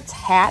t-shirts,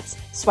 hats,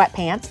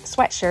 sweatpants,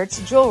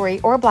 sweatshirts, jewelry,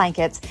 or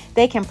blankets,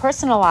 they can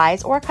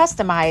personalize or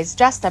customize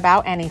just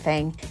about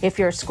anything. If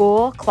your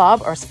school,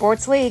 club, or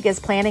sports league is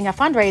planning a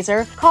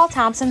fundraiser, call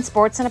Thompson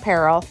Sports and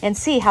Apparel and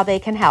see how they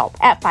can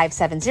help at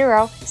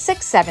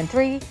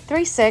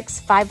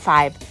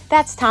 570-673-3655.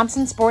 That's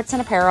Thompson Sports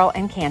and Apparel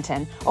in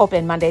Canton.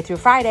 Open Monday through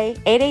Friday,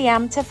 8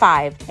 a.m. to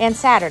 5, and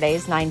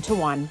Saturdays, 9 to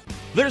 1.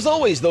 There's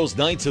always those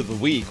nights of the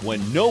week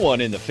when no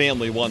one in the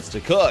family wants to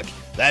cook.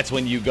 That's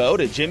when you go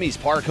to Jimmy's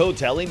Park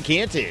Hotel in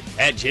Canton.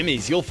 At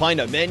Jimmy's, you'll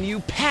find a menu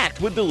packed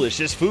with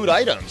delicious food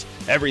items.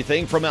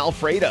 Everything from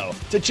Alfredo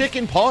to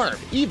chicken parm,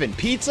 even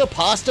pizza,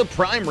 pasta,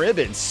 prime rib,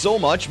 and so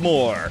much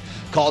more.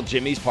 Call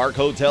Jimmy's Park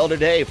Hotel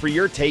today for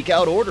your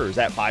takeout orders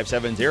at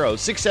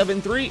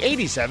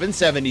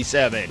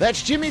 570-673-8777.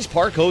 That's Jimmy's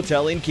Park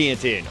Hotel in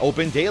Canton.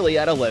 Open daily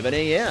at 11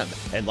 a.m.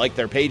 And like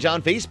their page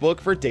on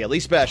Facebook for daily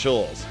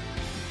specials.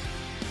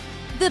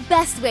 The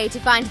best way to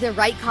find the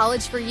right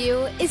college for you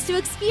is to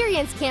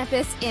experience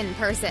campus in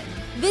person.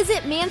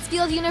 Visit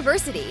Mansfield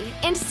University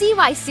and see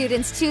why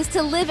students choose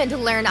to live and to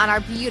learn on our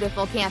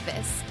beautiful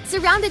campus.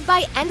 Surrounded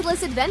by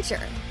endless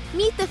adventure,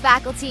 meet the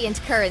faculty and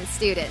current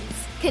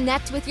students.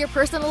 Connect with your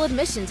personal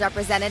admissions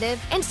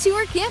representative and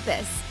tour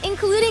campus,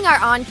 including our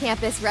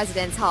on-campus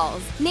residence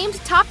halls, named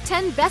top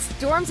 10 best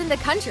dorms in the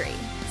country.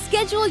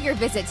 Schedule your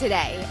visit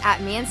today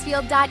at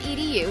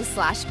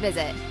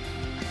mansfield.edu/visit.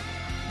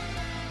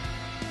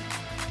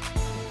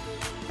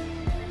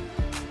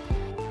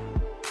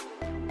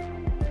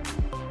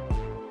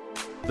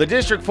 The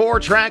District 4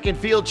 Track and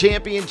Field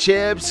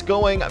Championships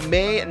going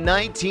May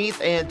 19th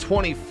and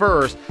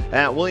 21st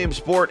at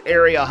Williamsport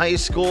Area High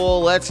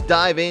School. Let's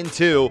dive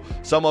into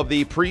some of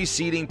the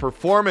preceding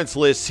performance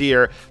lists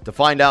here to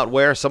find out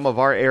where some of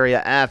our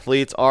area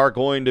athletes are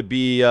going to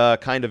be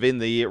kind of in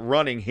the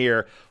running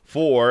here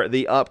for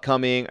the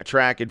upcoming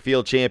track and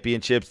field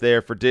championships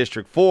there for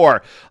District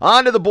 4.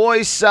 On to the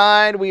boys'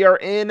 side, we are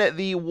in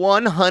the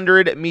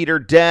 100-meter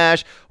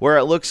dash, where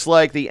it looks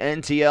like the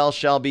NTL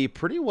shall be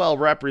pretty well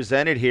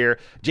represented here.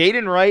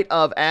 Jaden Wright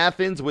of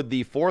Athens with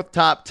the 4th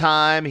top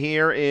time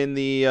here in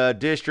the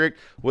district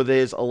with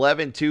his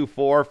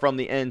 11.24 from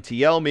the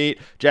NTL meet.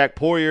 Jack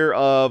Poirier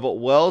of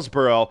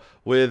Wellsboro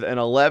with an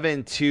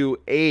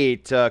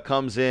 11.28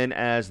 comes in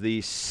as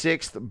the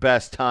 6th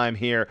best time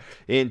here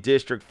in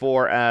District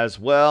 4 as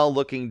well.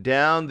 Looking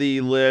down the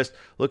list,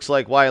 looks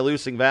like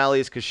Wyalusing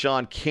Valley's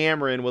Kashawn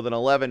Cameron with an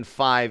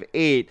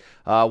 11.58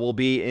 will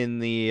be in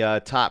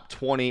the top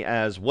 20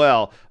 as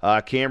well.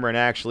 Cameron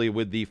actually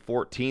with the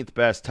 14th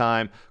best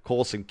time.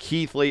 Colson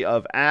Keithley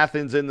of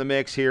Athens in the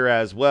mix here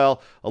as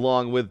well,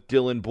 along with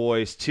Dylan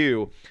Boyce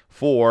too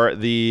for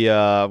the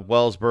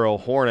Wellsboro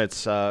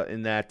Hornets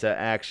in that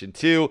action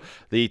too.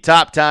 The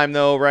top time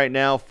though right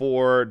now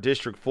for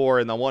District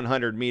 4 in the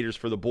 100 meters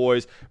for the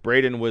boys,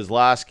 Braden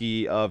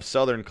Wisloski of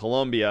Southern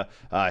Columbia,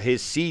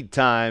 his seed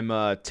time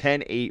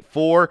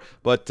 10.84,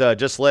 but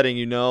just letting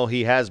you know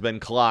he has been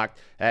clocked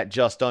at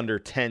just under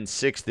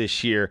 10.6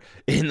 this year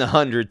in the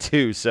 100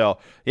 too. So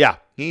yeah,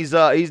 he's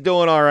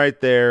doing all right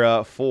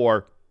there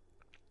for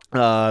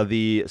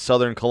the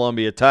Southern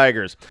Columbia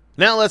Tigers.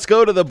 Now let's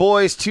go to the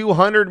boys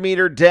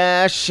 200-meter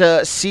dash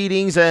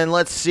seedings, and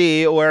let's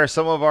see where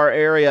some of our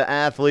area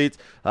athletes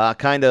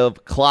kind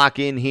of clock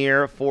in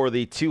here for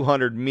the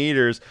 200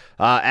 meters.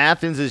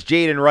 Athens'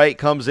 Jaden Wright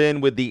comes in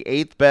with the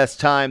 8th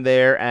best time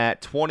there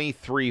at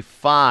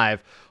 23.5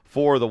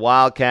 for the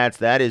Wildcats.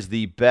 That is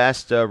the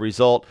best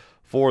result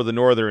for the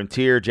Northern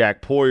Tier.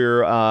 Jack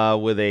Poirier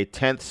with a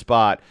 10th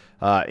spot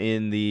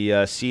in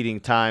the seeding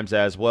times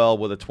as well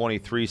with a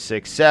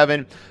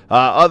 23.67.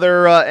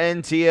 Other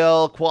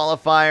NTL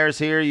qualifiers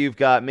here, you've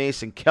got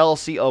Mason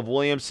Kelsey of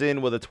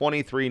Williamson with a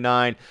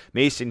 23.9,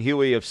 Mason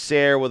Huey of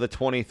Sayre with a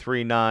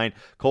 23.9,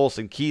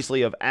 Colson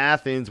Keithley of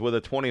Athens with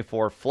a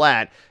 24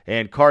 flat,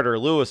 and Carter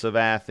Lewis of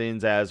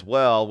Athens as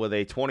well with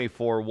a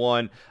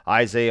 24.1.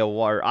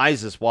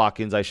 Isis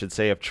Watkins, I should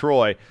say, of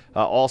Troy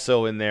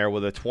also in there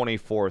with a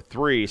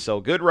 24.3. So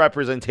good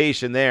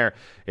representation there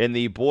in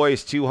the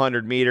boys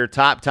 200 meter.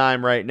 Top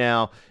time right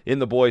now in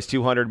the boys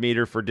 200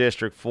 meter for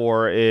District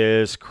 4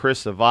 is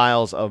Chris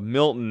Aviles of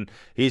Milton.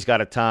 He's got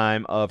a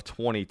time of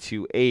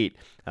 22.8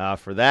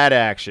 for that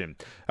action.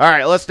 All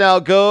right, let's now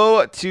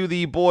go to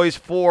the boys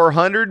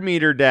 400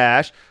 meter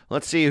dash.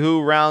 Let's see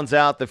who rounds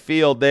out the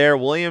field there.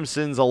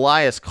 Williamson's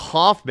Elias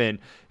Kaufman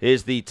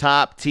is the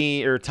top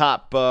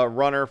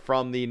runner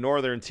from the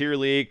Northern Tier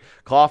League.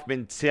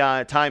 Kaufman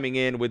timing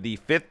in with the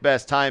 5th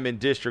best time in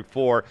District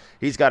 4.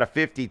 He's got a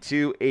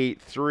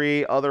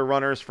 52.83. Other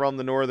runners from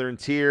the Northern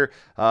Tier,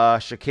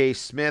 Shakay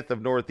Smith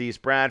of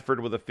Northeast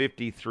Bradford with a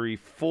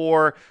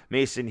 53.4.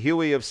 Mason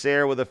Huey of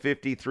Sayre with a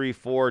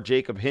 53.4.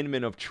 Jacob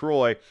Hinman of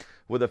Troy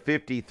with a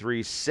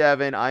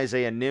 53.7,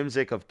 Isaiah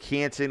Nimzik of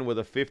Canton with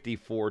a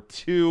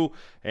 54.2,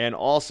 and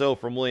also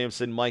from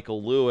Williamson,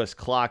 Michael Lewis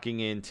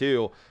clocking in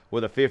too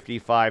with a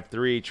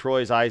 55.3.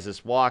 Troy's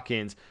Isis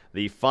Watkins,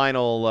 the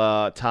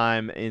final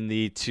time in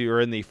the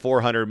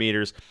 400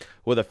 meters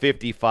with a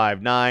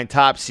 55.9.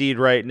 Top seed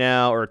right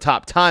now, or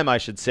top time I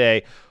should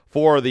say,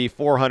 for the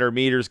 400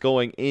 meters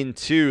going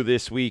into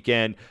this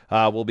weekend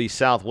will be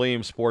South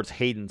Williamsport's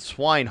Hayden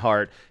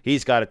Swinehart.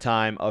 He's got a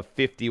time of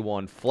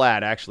 51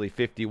 flat, actually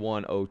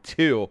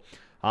 51.02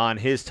 on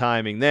his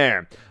timing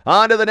there.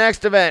 On to the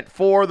next event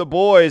for the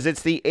boys.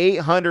 It's the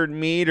 800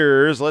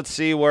 meters. Let's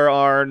see where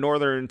our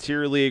Northern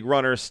Tier League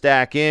runners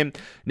stack in.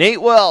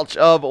 Nate Welch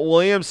of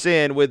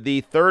Williamson with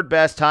the 3rd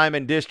best time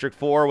in District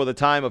 4 with a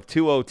time of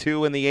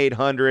 2:02 in the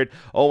 800.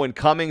 Owen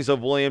Cummings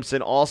of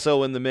Williamson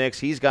also in the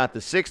mix. He's got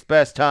the 6th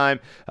best time.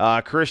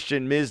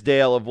 Christian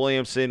Misdale of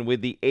Williamson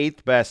with the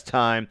 8th best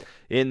time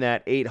in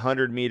that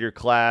 800-meter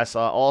class.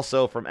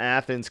 Also from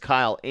Athens,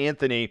 Kyle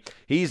Anthony.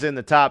 He's in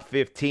the top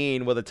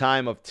 15 with a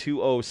time of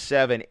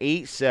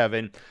 2:07.87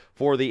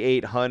 for the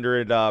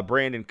 800.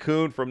 Brandon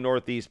Kuhn from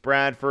Northeast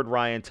Bradford,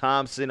 Ryan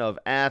Thompson of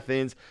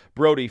Athens,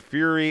 Brody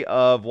Fury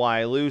of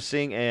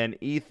Wyalusing, and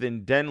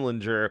Ethan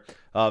Denlinger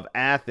of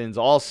Athens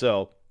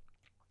also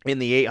in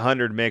the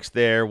 800 mix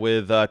there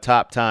with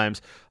top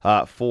times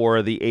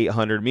for the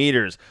 800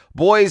 meters.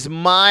 Boys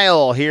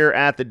mile here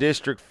at the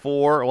District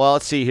 4. Well,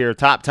 let's see here.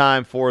 Top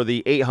time for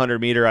the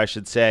 800 meter, I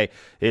should say,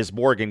 is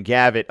Morgan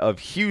Gavitt of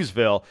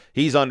Hughesville.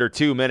 He's under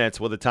 2 minutes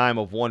with a time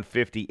of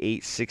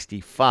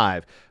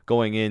 1:58.65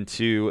 going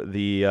into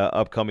the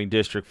upcoming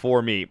District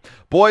 4 meet.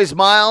 Boys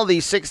mile,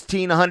 the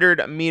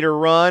 1,600 meter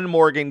run.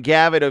 Morgan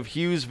Gavitt of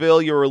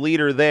Hughesville, your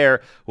leader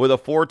there, with a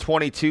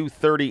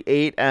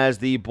 4:22.38 as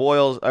the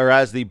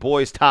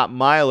boys top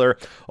miler.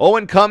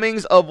 Owen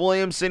Cummings of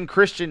Williamson Williamson,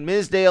 Christian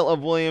Misdale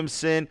of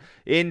Williamson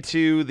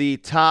into the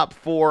top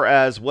 4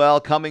 as well.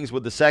 Cummings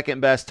with the second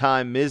best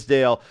time.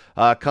 Misdale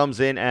comes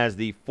in as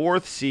the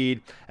 4th seed.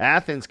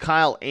 Athens'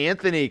 Kyle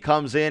Anthony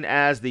comes in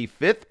as the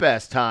 5th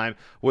best time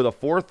with a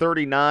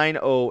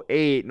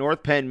 4:39.08.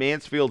 North Penn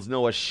Mansfield's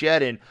Noah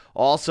Shedden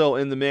also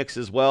in the mix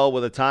as well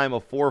with a time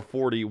of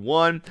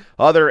 4:41.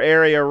 Other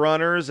area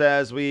runners,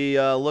 as we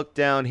look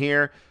down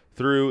here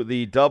through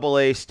the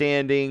AA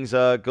standings,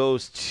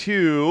 goes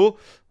to,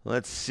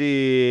 let's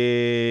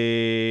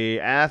see,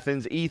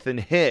 Athens' Ethan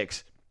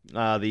Hicks,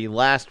 the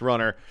last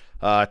runner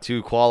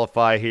to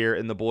qualify here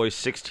in the boys'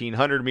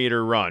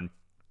 1,600-meter run.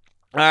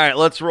 All right,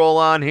 let's roll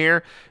on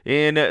here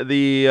in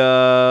the,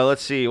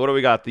 let's see, what do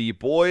we got? The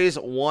boys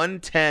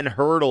 110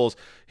 hurdles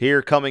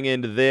here coming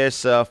into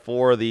this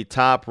for the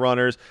top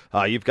runners.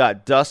 You've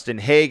got Dustin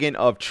Hagan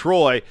of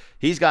Troy.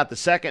 He's got the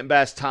second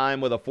best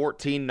time with a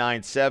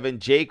 14:97.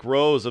 Jake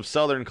Rose of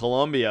Southern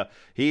Columbia.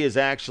 He is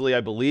actually,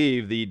 I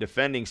believe, the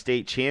defending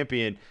state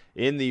champion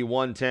in the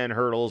 110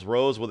 hurdles.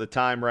 Rose with a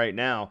time right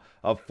now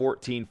of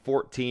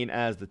 14:14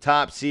 as the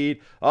top seed.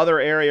 Other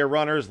area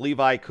runners,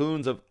 Levi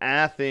Coons of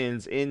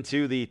Athens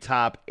into the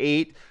top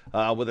 8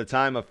 with a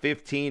time of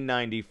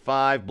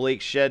 15:95.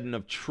 Blake Shedden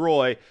of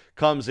Troy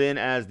comes in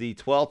as the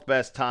 12th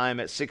best time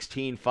at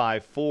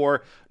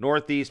 16:54.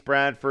 Northeast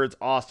Bradford's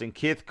Austin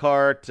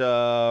Kithcart,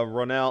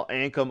 Ronell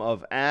Ancom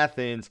of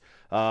Athens,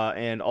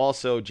 and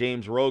also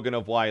James Rogan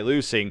of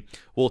Wyalusing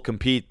will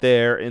compete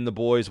there in the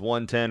boys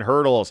 110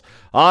 hurdles.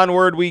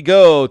 Onward we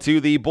go to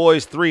the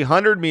boys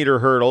 300-meter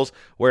hurdles,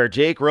 where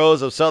Jake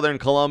Rose of Southern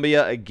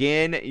Columbia,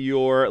 again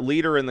your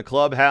leader in the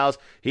clubhouse,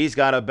 he's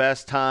got a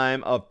best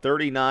time of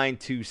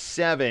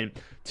 39:27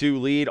 to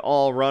lead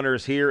all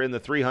runners here in the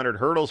 300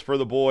 hurdles for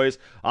the boys.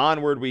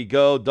 Onward we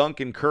go.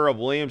 Duncan Kerr of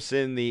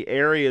Williamson, the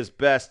area's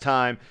best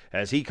time,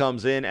 as he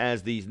comes in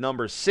as the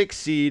number 6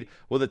 seed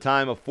with a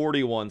time of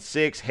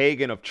 41:06.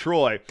 Hagan of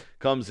Troy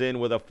comes in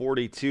with a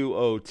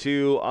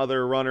 42:02.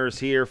 Other runners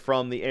here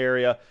from the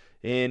area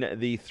in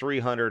the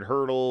 300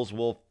 hurdles,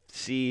 we'll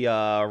see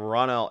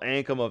Ronell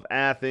Ancom of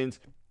Athens.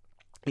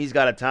 He's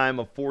got a time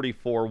of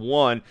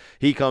 44:01.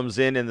 He comes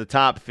in the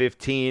top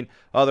 15.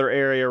 Other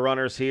area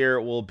runners here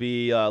will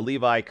be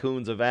Levi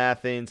Coons of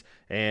Athens,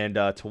 and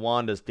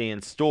Tawanda's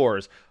Dan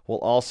Stores will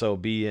also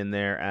be in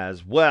there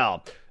as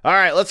well. All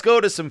right, let's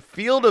go to some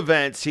field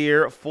events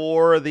here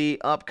for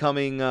the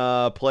upcoming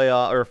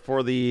playoff, or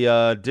for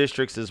the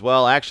districts as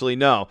well. Actually,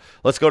 no.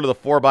 Let's go to the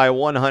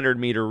 4x100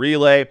 meter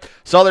relay.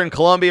 Southern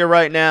Columbia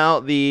right now,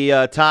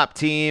 the top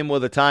team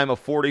with a time of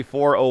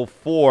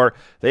 44:04.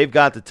 They've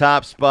got the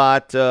top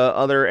spot.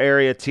 Other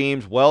area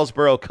teams,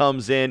 Wellsboro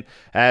comes in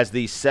as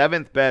the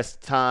 7th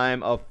best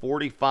time of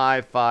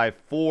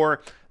 45:54.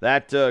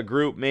 That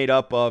group made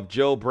up of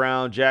Joe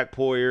Brown, Jack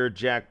Poyer,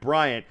 Jack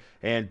Bryant,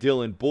 and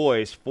Dylan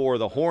Boyce for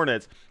the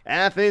Hornets.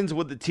 Athens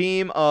with the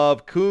team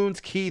of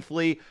Coons,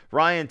 Keithley,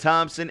 Ryan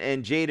Thompson,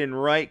 and Jaden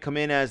Wright come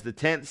in as the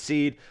 10th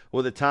seed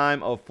with a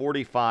time of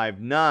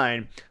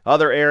 45:09.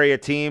 Other area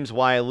teams,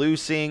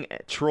 Wyalusing,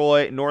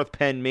 Troy, North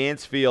Penn,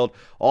 Mansfield,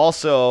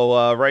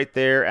 also right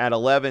there at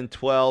 11,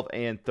 12,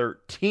 and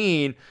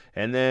 13.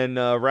 And then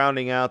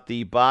rounding out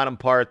the bottom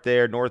part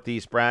there,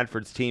 Northeast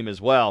Bradford's team as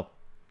well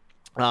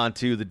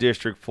onto the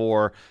District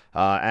 4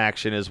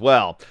 action as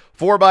well.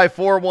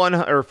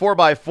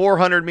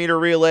 4x400 meter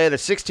relay, the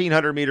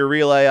 1600 meter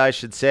relay, I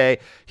should say.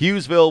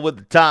 Hughesville with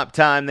the top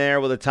time there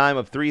with a time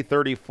of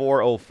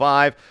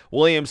 3:34:05.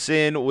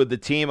 Williamson with the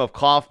team of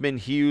Kaufman,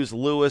 Hughes,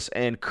 Lewis,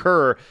 and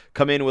Kerr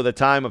come in with a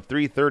time of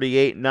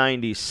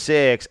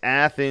 3:38:96.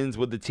 Athens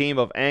with the team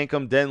of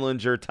Ancom,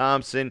 Denlinger,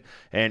 Thompson,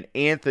 and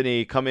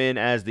Anthony come in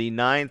as the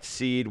 9th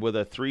seed with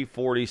a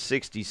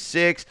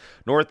 3:40:66.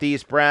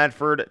 Northeast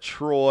Bradford,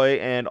 Troy,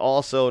 and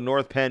also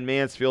North Penn,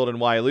 Mansfield, and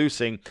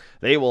Wyalusing,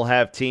 they will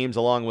have teams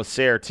along with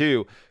Sayre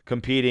too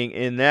competing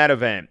in that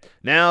event.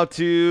 Now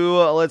to,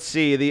 let's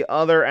see, the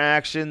other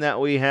action that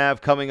we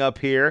have coming up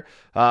here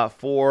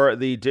for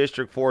the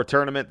District 4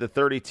 tournament, the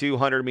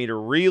 3200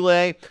 meter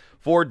relay.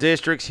 4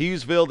 districts,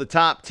 Hughesville, the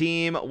top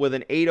team with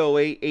an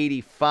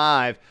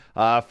 8:08:85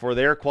 for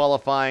their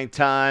qualifying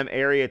time.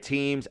 Area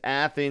teams,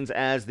 Athens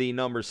as the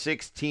number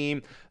 6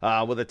 team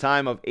with a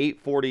time of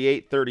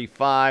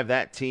 8:48:35.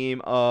 That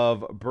team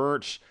of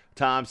Birch,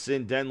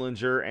 Thompson,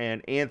 Denlinger,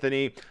 and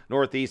Anthony.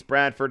 Northeast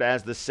Bradford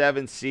as the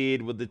 7th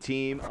seed with the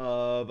team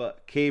of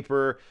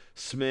Caper,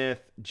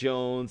 Smith,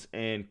 Jones,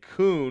 and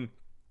Kuhn.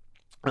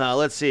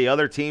 Let's see,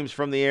 other teams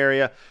from the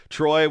area.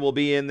 Troy will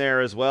be in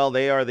there as well.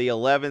 They are the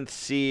 11th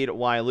seed,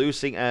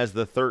 Wyalusing as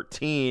the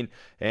 13.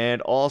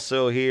 And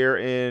also here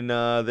in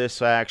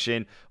this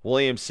action,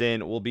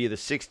 Williamson will be the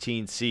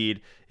 16th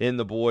seed in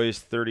the boys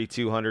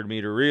 3200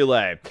 meter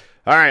relay.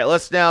 All right,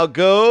 let's now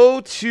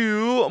go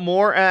to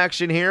more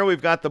action here.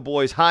 We've got the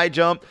boys high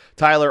jump.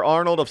 Tyler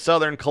Arnold of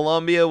Southern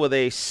Columbia with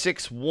a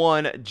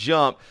 6'1"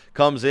 jump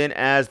comes in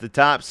as the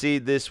top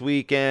seed this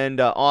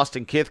weekend.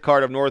 Austin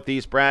Kithcart of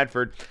Northeast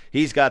Bradford,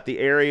 he's got the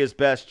area's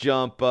best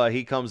jump.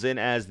 He comes in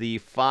as the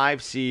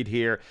 5 seed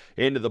here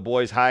into the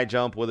boys high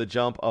jump with a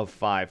jump of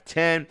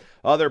 5'10".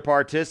 Other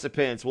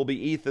participants will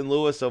be Ethan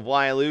Lewis of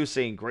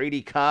Wyalusing,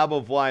 Grady Cobb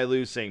of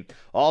Wyalusing.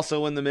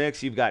 Also in the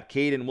mix, you've got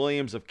Caden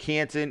Williams of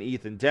Canton,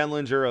 Ethan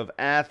Denlinger of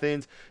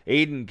Athens,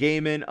 Aiden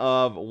Gaiman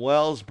of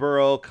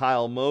Wellsboro,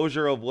 Kyle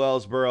Mosier of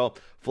Wellsboro,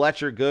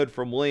 Fletcher Good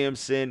from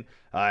Williamson,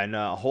 and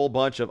a whole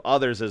bunch of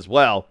others as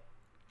well.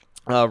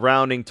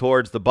 Rounding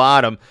towards the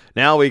bottom.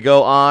 Now we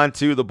go on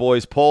to the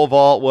boys pole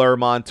vault, where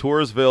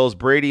Montoursville's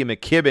Brady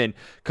McKibben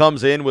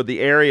comes in with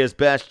the area's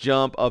best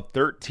jump of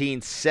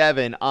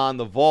 13.7 on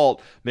the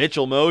vault.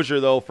 Mitchell Mosier,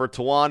 though, for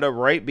Towanda,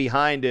 right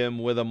behind him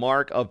with a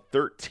mark of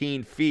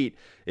 13 feet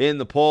in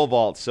the pole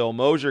vault. So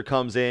Mosier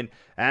comes in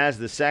as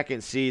the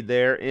 2nd seed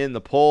there in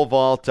the pole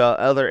vault.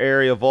 Other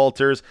area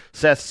vaulters,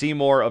 Seth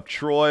Seymour of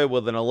Troy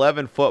with an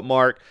 11-foot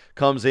mark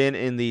comes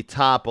in the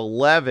top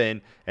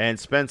 11, and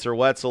Spencer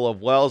Wetzel of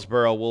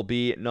Wellsboro will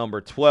be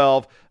number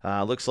 12.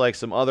 Looks like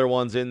some other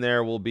ones in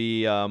there will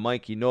be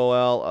Mikey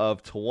Noel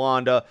of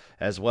Towanda,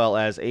 as well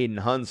as Aiden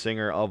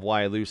Hunsinger of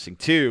Wyalusing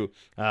 2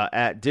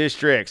 at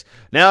districts.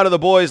 Now to the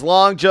boys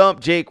long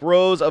jump. Jake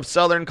Rose of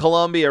Southern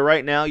Columbia,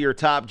 right now your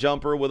top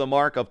jumper with a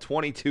mark of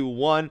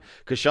 22.1.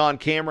 Kashawn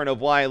Cameron of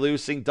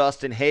Wyalusing,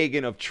 Dustin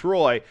Hagan of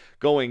Troy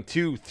going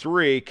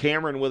 2-3.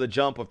 Cameron with a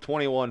jump of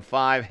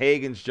 21.5.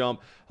 Hagan's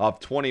jump of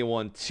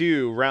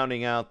 21.2,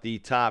 rounding out the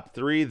top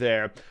 3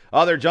 there.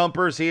 Other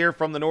jumpers here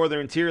from the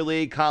Northern Tier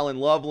League, Colin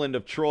Loveland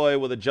of Troy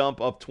with a jump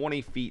of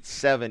 20 feet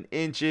 7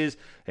 inches,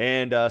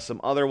 and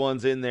some other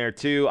ones in there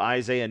too.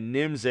 Isaiah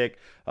Nimzik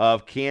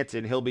of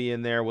Canton, he'll be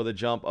in there with a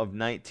jump of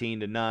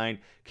 19.9.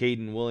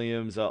 Caden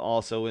Williams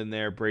also in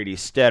there. Brady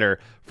Stetter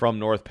from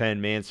North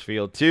Penn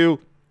Mansfield 2.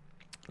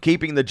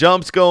 Keeping the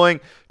jumps going,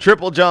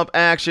 triple jump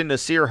action.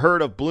 Nasir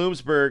Hurd of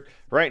Bloomsburg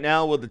right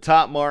now with the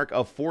top mark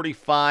of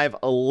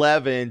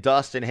 45.11.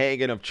 Dustin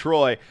Hagan of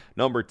Troy,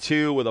 number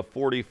 2 with a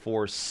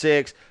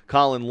 44.6.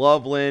 Colin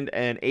Loveland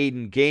and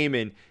Aiden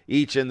Gaiman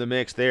each in the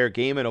mix there.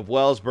 Gaiman of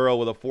Wellsboro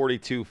with a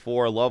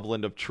 42.4.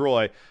 Loveland of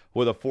Troy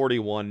with a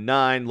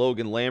 41.9.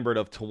 Logan Lambert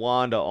of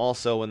Towanda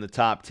also in the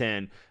top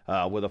 10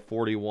 with a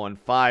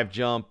 41.5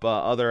 jump.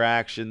 Other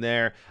action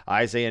there,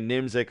 Isaiah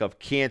Nimzik of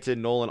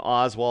Canton, Nolan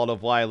Oswald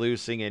of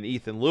Wyalusing, and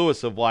Ethan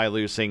Lewis of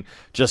Wyalusing.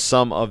 Just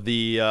some of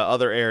the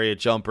other area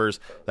jumpers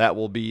that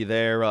will be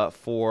there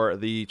for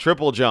the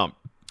triple jump.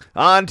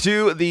 On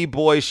to the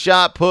boys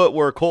shot put,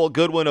 where Cole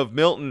Goodwin of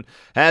Milton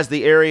has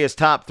the area's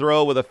top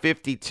throw with a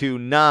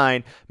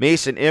 52.9.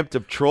 Mason Impt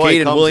of Troy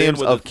Caden comes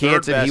Williams in with of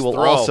Canton, he will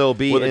also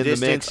be in the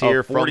mix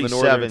here from the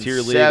Northern Tier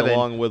League,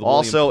 along with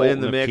also William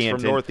in the Polton mix of from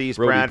Canton. Northeast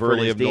Brody Bradford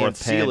Burley is of Dan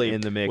North Penn Seeley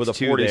in the mix with a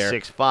too there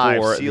 46.5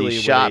 for Seeley the with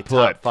shot a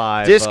put. top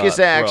 5 discus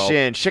throw.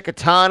 action.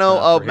 Chicatano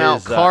of for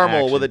Mount his,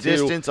 Carmel with a action, too.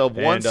 distance of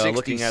And,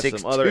 looking at 166.2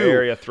 some other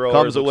area throwers,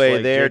 comes looks away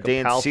like there.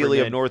 Jacob Dan Seeley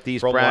of Halferman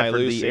Northeast from Bradford,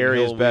 Wyalusing, the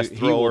area's he'll best be-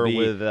 thrower he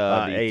will be with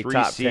the a top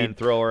top 10 10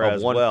 thrower of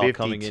as well, 152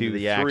 coming into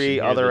the action 3.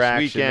 here Other this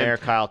action weekend. there,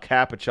 Kyle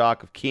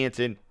Kapachok of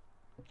Canton.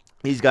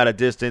 He's got a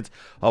distance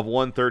of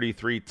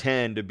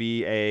 133.10 to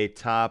be a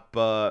top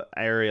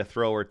area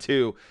thrower,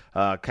 too.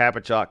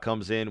 Kapachok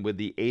comes in with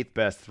the 8th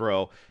best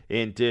throw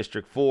in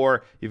District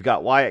 4. You've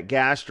got Wyatt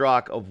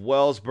Gastrock of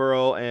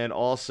Wellsboro and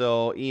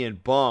also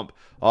Ian Bump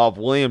of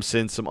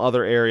Williamson, some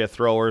other area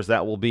throwers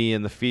that will be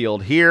in the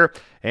field here.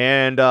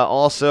 And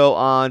also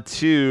on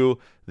to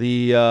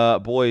the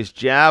boys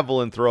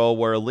javelin throw,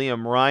 where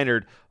Liam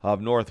Reinard of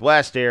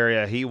Northwest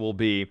area, he will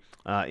be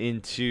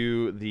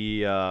into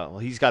the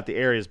he's got the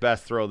area's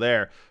best throw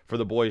there for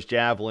the boys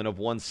javelin of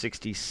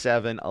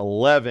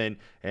 167.11,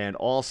 and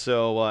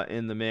also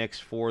in the mix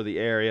for the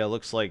area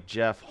looks like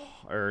Jet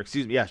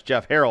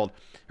Harold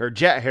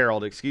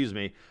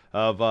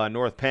of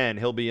North Penn.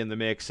 He'll be in the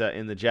mix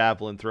in the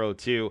javelin throw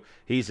too.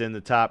 He's in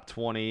the top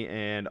 20,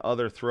 and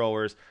other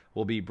throwers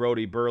will be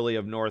Brody Burley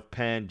of North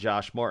Penn,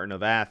 Josh Martin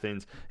of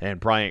Athens, and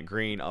Bryant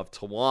Green of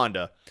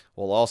Towanda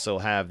will also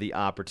have the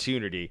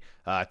opportunity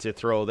to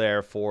throw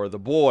there for the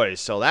boys.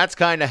 So that's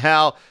kind of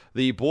how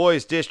the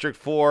boys District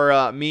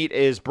 4 meet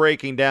is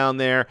breaking down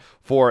there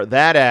for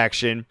that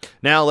action.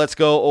 Now let's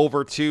go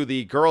over to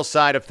the girls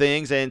side of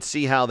things and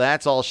see how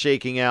that's all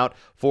shaking out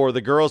for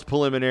the girls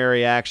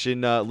preliminary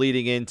action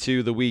leading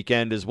into the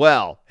weekend as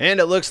well.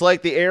 And it looks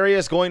like the area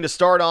is going to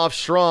start off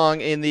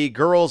strong in the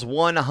girls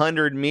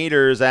 100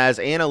 meters as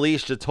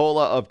Annalise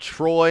Jatola of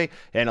Troy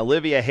and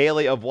Olivia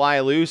Haley of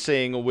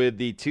Wyalusing with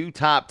the 2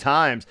 top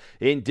times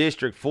in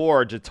District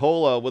 4.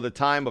 Jatola with a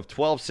time of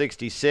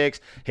 12:66,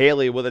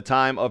 Haley with a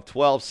time of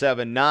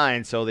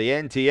 12:79. So the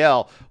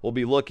NTL will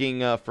be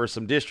looking for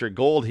some district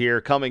gold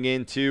here coming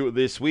into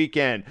this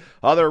weekend.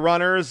 Other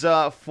runners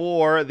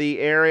for the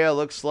area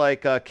looks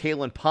like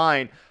Kaylin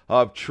Pine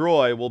of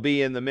Troy will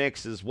be in the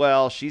mix as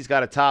well. She's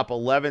got a top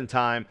 11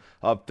 time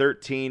of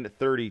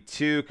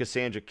 13:32.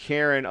 Cassandra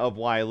Karen of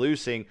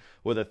Wyalusing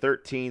with a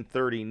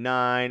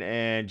 13:39,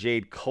 and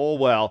Jade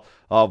Colwell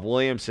of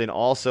Williamson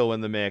also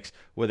in the mix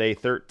with a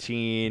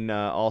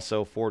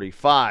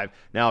 13:45.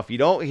 Now, if you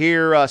don't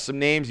hear some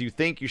names you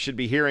think you should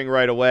be hearing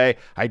right away,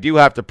 I do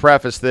have to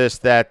preface this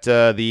that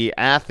the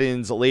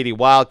Athens Lady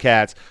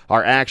Wildcats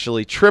are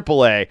actually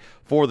AAA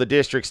for the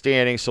district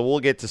standings, so we'll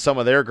get to some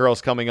of their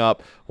girls coming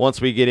up once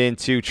we get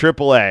into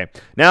AAA.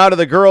 Now to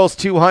the girls'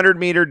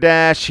 200-meter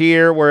dash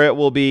here, where it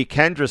will be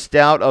Kendra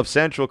Stout of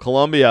Central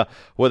Columbia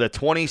with a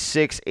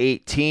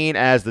 26:18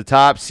 as the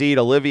top seed.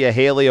 Olivia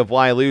Haley of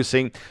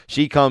Wyalusing,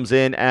 she comes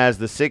in as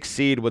the 6th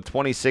seed with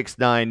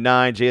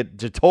 26:99.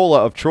 Jatola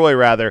of Troy,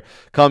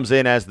 comes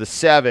in as the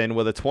 7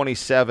 with a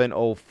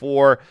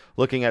 27:04.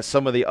 Looking at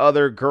some of the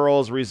other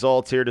girls'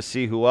 results here to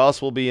see who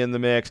else will be in the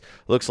mix.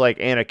 Looks like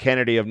Anna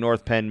Kennedy of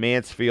North Penn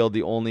Mansfield,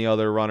 the only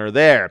other runner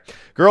there.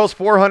 Girls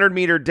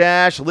 400-meter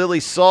dash, Lily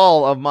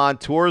Saul of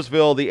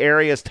Montoursville, the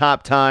area's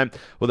top time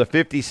with a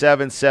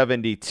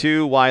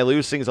 57:72.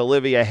 Wyalusing's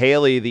Olivia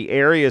Haley, the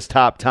area's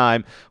top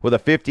time with a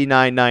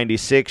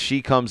 59:96.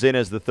 She comes in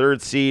as the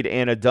 3rd seed.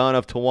 Anna Dunn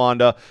of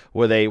Towanda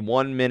with a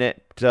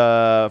 1-minute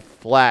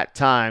flat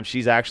time.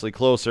 She's actually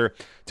closer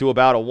to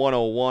about a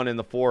 1:01 in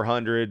the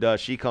 400.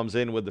 She comes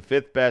in with the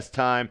 5th best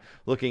time.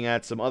 Looking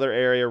at some other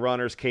area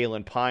runners,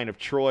 Kaylin Pine of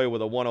Troy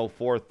with a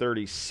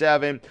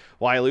 1:04.37.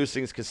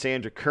 Wyalusing's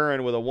Cassandra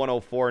Curran with a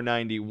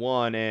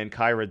 1:04.91, and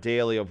Kyra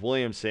Daly of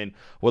Williamson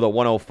with a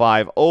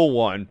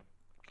 1:05.01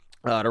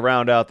 to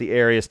round out the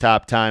area's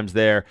top times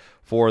there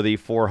for the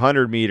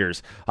 400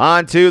 meters.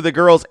 On to the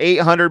girls'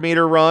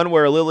 800-meter run,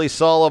 where Lily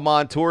Saul of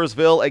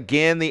Montoursville,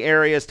 again the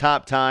area's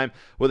top time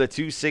with a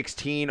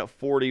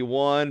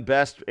 2:16.41.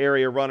 Best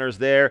area runners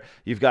there,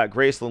 you've got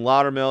Graceland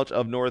Loudermilch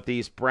of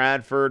Northeast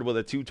Bradford with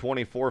a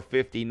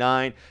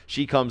 2:24.59.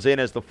 She comes in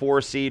as the 4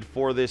 seed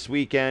for this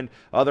weekend.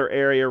 Other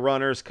area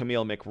runners,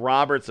 Camille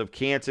McRoberts of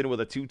Canton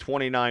with a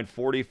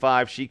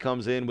 2:29.45. She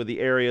comes in with the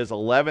area's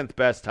 11th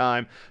best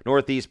time.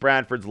 Northeast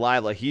Bradford's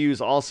Lila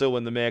Hughes also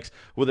in the mix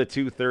with a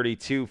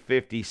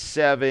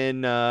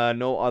 2:32.57.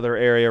 No other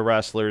area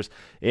wrestlers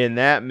in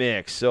that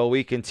mix. So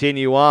we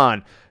continue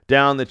on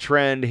down the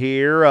trend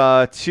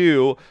here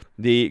to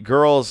the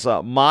girls'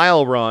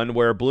 mile run,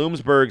 where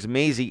Bloomsburg's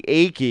Maisie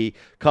Akey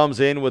comes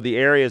in with the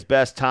area's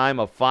best time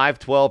of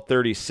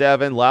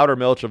 5:12.37.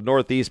 Loudermilch of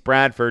Northeast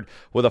Bradford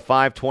with a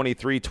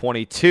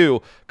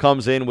 5:23.22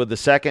 comes in with the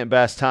 2nd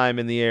best time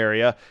in the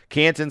area.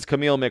 Canton's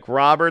Camille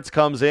McRoberts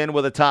comes in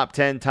with a top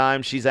 10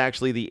 time. She's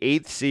actually the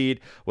 8th seed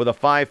with a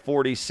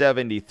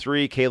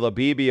 5:40.73. Kayla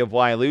Beebe of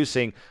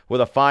Wyalusing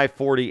with a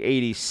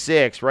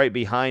 5:40.86, right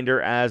behind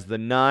her as the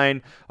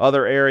 9.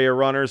 Other area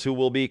runners who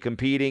will be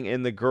competing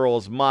in the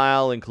girls' mile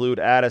include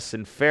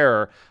Addison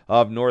Farrer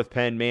of North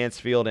Penn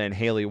Mansfield and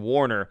Haley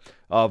Warner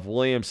of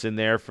Williamson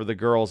there for the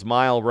girls'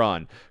 mile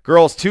run.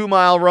 Girls'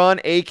 2-mile run,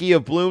 Akey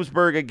of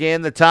Bloomsburg,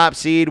 again the top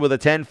seed with a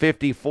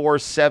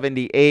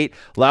 10:54.78.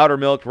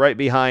 Loudermilk right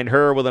behind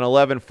her with an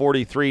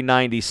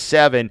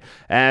 11:43.97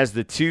 as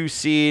the 2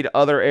 seed.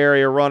 Other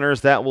area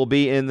runners that will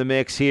be in the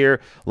mix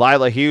here,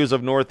 Lila Hughes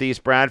of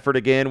Northeast Bradford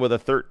again with a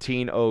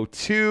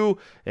 13:02,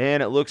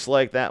 and it looks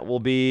like that will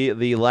be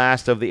the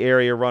last of the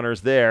area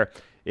runners there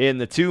in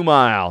the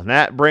 2-mile.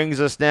 That brings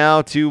us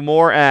now to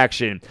more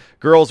action.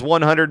 Girls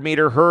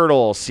 100-meter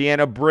hurdle,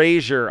 Sienna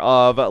Brazier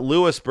of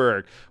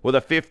Lewisburg with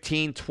a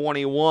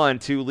 15:21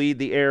 to lead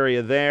the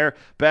area there.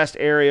 Best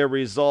area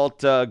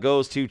result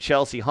goes to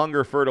Chelsea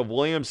Hungerford of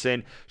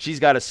Williamson. She's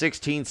got a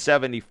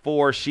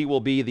 16:74. She will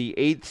be the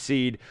 8th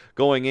seed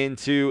going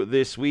into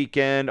this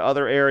weekend.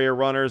 Other area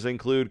runners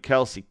include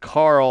Kelsey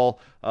Carl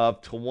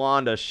of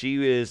Towanda.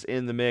 She is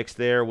in the mix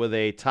there with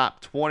a top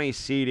 20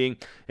 seeding,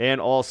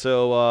 and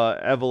also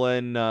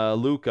Evelyn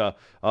Luca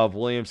of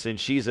Williamson.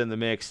 She's in the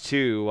mix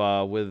too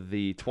with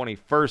the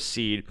 21st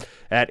seed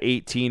at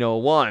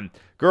 18:01.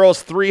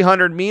 Girls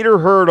 300-meter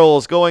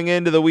hurdles going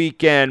into the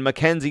weekend.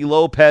 Mackenzie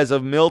Lopez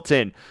of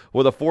Milton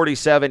with a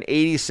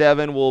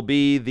 47.87 will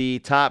be the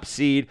top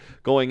seed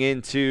going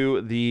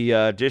into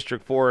the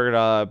District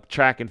 4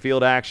 track and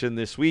field action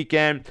this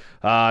weekend.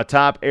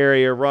 Top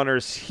area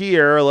runners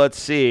here, let's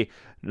see.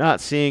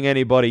 Not seeing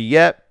anybody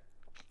yet.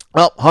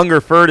 Well,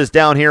 Hungerford is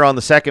down here on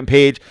the second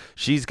page.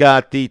 She's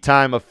got the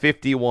time of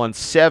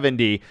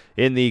 51.70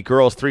 in the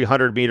girls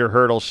 300-meter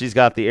hurdle. She's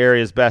got the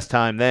area's best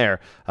time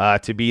there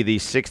to be the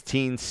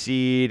 16th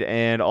seed,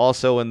 and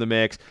also in the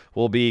mix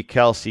will be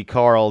Kelsey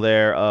Carl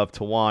there of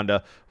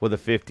Towanda with a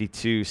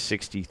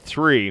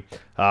 52.63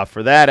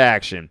 for that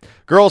action.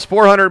 Girls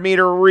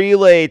 400-meter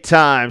relay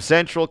time.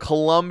 Central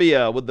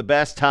Columbia with the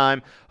best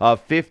time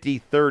of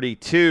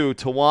 50.32.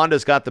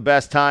 Towanda's got the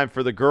best time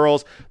for the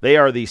girls. They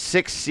are the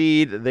 6th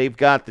seed. They've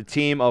got the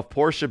team of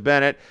Portia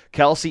Bennett,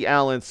 Kelsey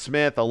Allen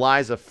Smith,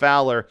 Eliza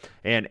Fowler,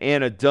 and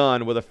Anna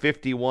Dunn with a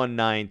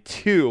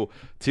 51.92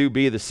 to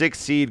be the 6th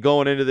seed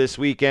going into this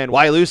weekend.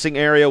 Wyalusing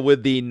area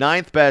with the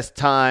 9th best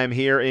time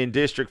here in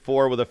District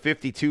 4 with a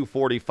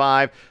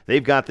 52.45.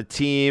 They've got the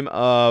team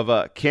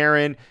of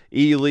Karen,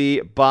 Ely,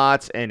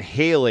 Botts, and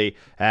Haley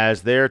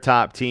as their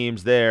top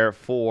teams there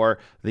for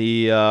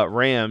the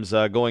Rams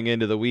going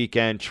into the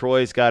weekend.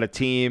 Troy's got a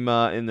team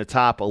in the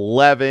top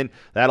 11.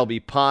 That'll be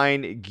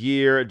Pine,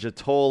 Gear,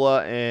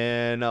 Jatola,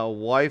 and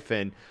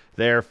Wyfen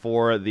there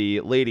for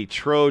the Lady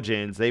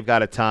Trojans. They've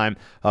got a time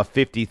of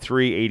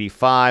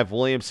 53.85.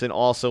 Williamson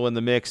also in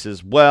the mix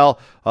as well.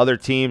 Other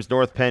teams,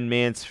 North Penn,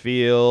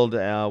 Mansfield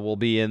will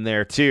be in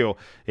there too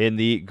in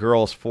the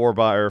girls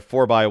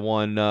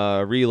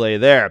 4x1 relay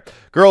there.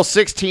 Girls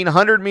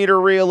 1600 meter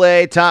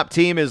relay, top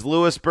team is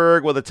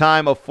Lewisburg with a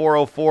time of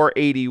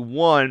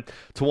 4:04.81.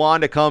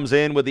 Towanda comes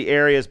in with the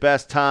area's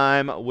best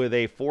time with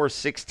a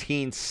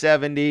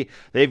 4:16.70.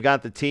 They've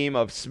got the team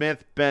of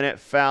Smith, Bennett,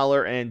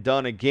 Fowler, and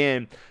Dunn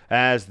again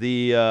as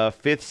the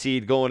 5th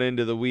seed going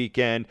into the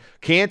weekend.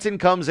 Canton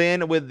comes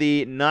in with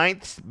the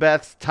 9th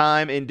best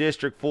time in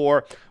District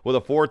 4 with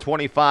a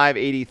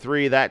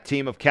 4:25.83. That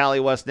team of Callie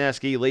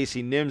Wesneski,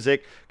 Lacey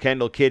Nimzik,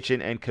 Kendall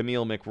Kitchen, and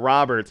Camille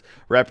McRoberts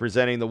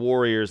representing the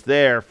Warriors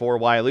there for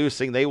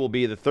Wyalusing. They will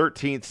be the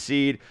 13th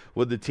seed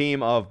with the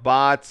team of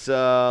Botts,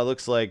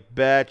 looks like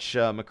Betch,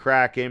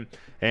 McCracken,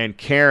 and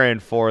Karen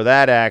for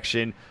that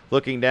action.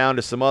 Looking down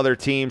to some other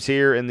teams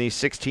here in the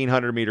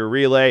 1600 meter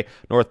relay,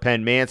 North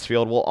Penn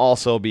Mansfield will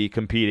also be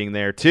competing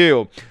there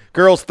too.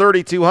 Girls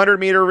 3200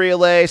 meter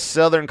relay,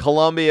 Southern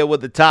Columbia with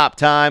the top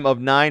time of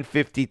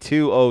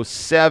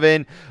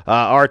 9:52.07.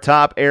 Our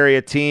top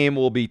area team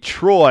will be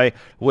Troy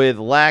with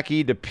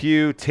Lackey,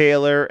 Depew,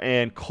 Taylor,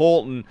 and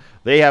Colton.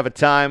 They have a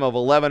time of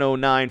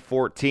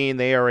 11:09.14.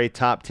 They are a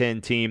top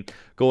 10 team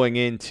going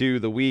into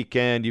the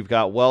weekend. You've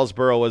got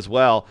Wellsboro as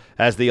well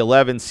as the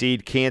 11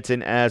 seed,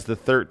 Canton as the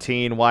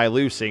 13,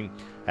 Wyalusing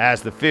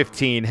as the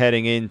 15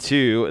 heading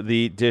into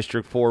the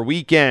District 4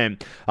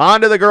 weekend.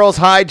 On to the girls'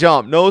 high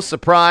jump. No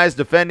surprise,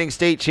 defending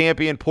state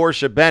champion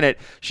Portia Bennett.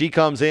 She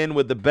comes in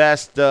with the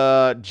best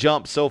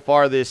jump so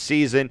far this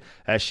season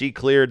as she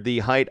cleared the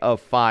height of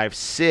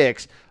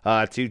 5'6".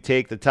 To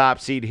take the top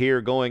seed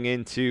here going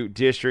into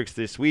districts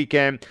this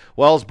weekend.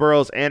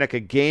 Wellsboro's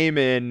Annika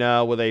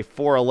Gaiman with a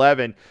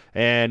 4:11,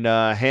 and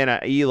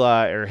Hannah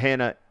Ely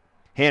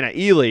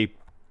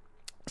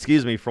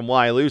from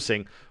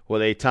Wyalusing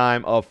with a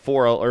time of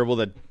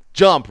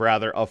jump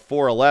of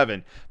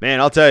 4:11. Man,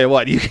 I'll tell you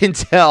what, you can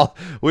tell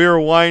we are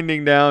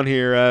winding down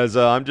here as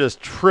I'm just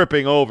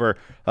tripping over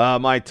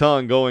my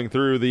tongue going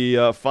through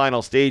the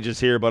final stages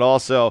here, but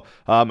also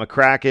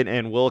McCracken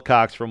and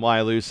Wilcox from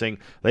Wyalusing,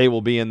 they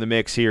will be in the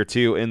mix here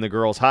too in the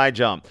girls high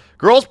jump.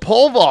 Girls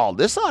pole vault,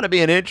 this ought to be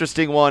an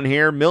interesting one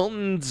here.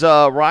 Milton's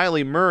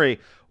Riley Murray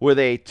with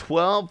a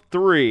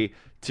 12.3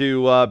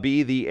 to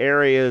be the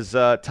area's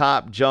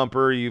top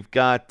jumper. You've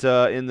got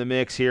in the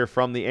mix here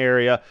from the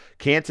area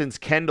Canton's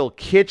Kendall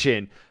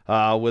Kitchen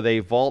with a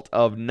vault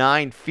of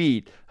 9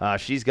 feet.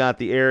 She's got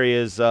the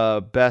area's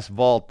best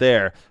vault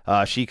there.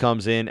 She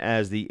comes in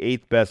as the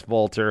 8th best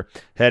vaulter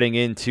heading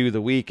into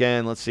the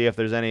weekend. Let's see if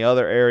there's any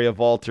other area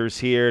vaulters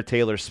here.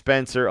 Taylor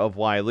Spencer of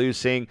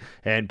Wyalusing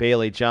and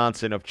Bailey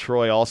Johnson of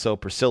Troy. Also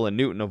Priscilla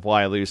Newton of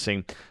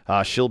Wyalusing.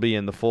 She'll be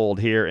in the fold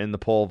here in the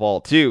pole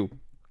vault too.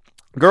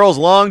 Girls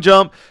long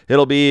jump,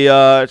 it'll be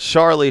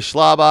Charlie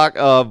Schlabach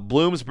of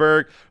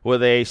Bloomsburg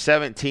with a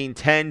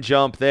 17:10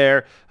 jump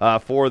there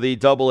for the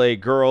AA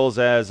girls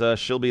as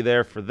she'll be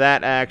there for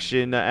that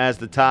action as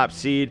the top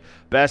seed.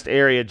 Best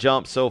area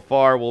jump so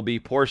far will be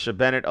Portia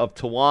Bennett of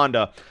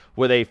Towanda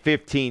with a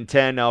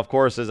 15:10. Now, of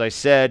course, as I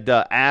said,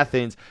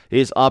 Athens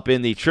is up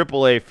in the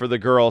AAA for the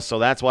girls, so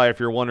that's why if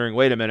you're wondering,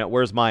 wait a minute,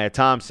 where's Maya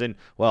Thompson?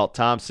 Well,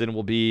 Thompson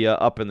will be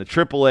up in the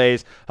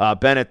AAAs.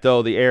 Bennett,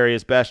 though, the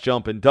area's best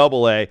jump in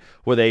AA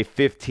with a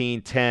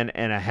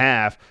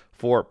 15:10.5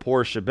 for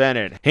Portia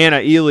Bennett.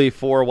 Hannah Ely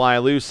for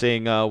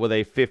Wyalusing with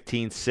a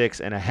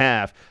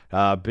 15:06.5.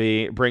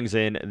 Brings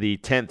in the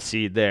 10th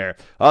seed there.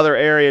 Other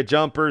area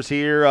jumpers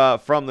here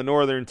from the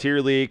Northern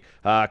Tier League.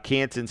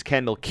 Canton's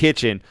Kendall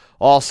Kitchen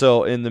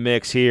also in the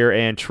mix here,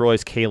 and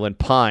Troy's Kaylin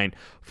Pine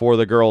for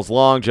the girls'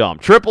 long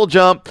jump. Triple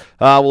jump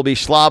will be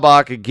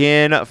Schlabach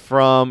again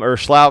from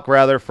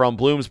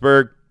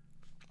Bloomsburg.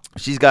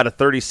 She's got a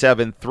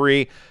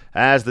 37.3.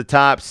 As the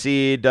top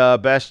seed,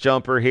 best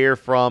jumper here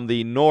from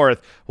the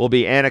north will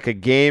be Annika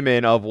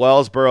Gaiman of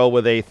Wellsboro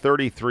with a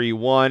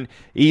 33.1.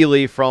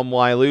 Ely from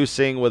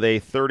Wyalusing with a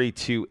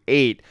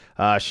 32.8.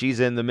 She's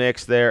in the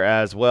mix there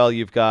as well.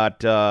 You've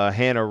got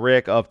Hannah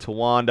Rick of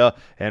Towanda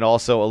and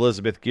also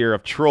Elizabeth Gear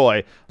of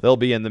Troy. They'll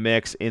be in the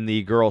mix in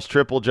the girls'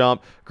 triple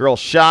jump. Girls'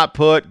 shot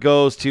put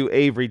goes to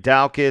Avery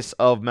Dowkis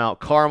of Mount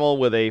Carmel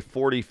with a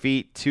 40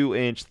 feet,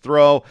 2-inch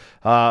throw.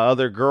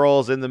 Other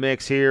girls in the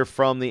mix here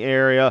from the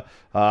area.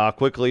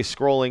 Quickly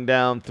scrolling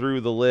down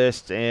through the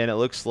list, and it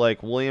looks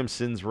like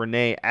Williamson's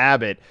Renee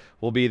Abbott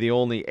will be the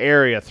only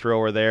area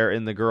thrower there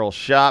in the girls'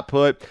 shot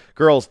put.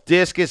 Girls'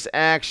 discus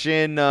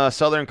action,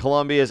 Southern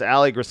Columbia's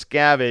Allie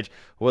Grascavage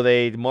with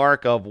a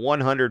mark of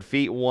 100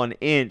 feet 1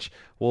 inch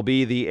will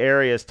be the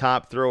area's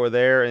top thrower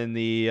there in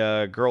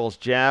the girls'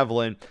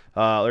 javelin,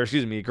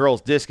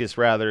 girls' discus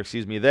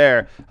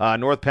there.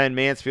 North Penn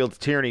Mansfield's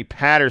Tierney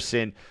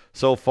Patterson,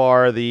 so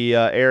far the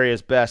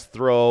area's best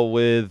throw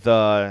with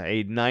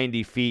a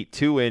 90 feet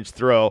 2 inch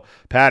throw.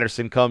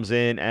 Patterson comes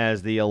in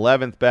as the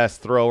 11th best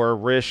thrower.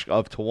 Risch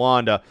of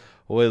Towanda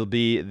will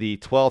be the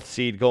 12th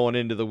seed going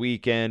into the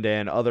weekend,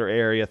 and other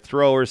area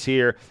throwers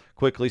here.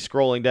 Quickly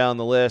scrolling down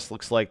the list,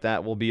 looks like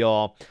that will be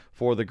all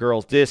for the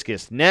girls'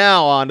 discus.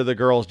 Now on to the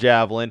girls'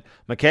 javelin.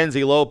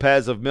 Mackenzie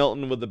Lopez of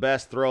Milton with the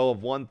best throw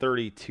of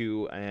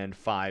 132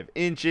 5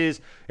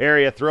 inches.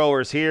 Area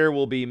throwers here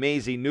will be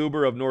Maisie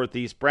Newber of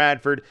Northeast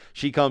Bradford.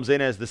 She comes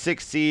in as the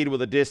 6th seed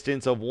with a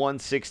distance of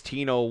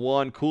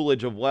 116.01.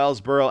 Coolidge of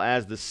Wellsboro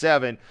as the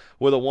 7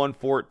 with a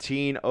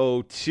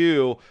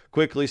 114.02.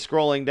 Quickly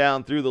scrolling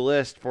down through the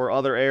list for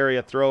other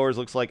area throwers,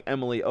 looks like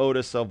Emily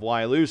Otis of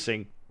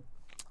Wyalusing.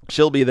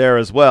 She'll be there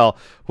as well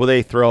with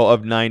a throw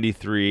of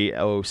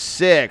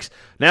 93.06.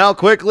 Now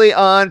quickly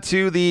on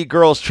to the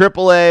girls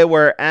AAA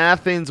where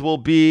Athens will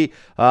be.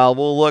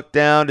 We'll look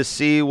down to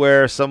see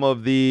where some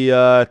of the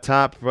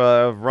top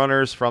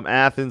runners from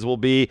Athens will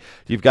be.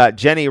 You've got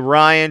Jenny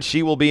Ryan.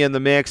 She will be in the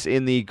mix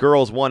in the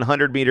girls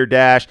 100-meter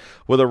dash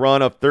with a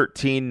run of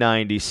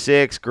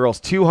 13.96. Girls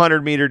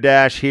 200-meter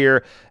dash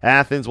here.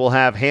 Athens will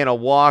have Hannah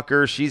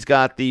Walker. She's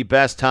got the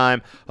best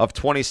time of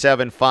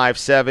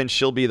 27.57.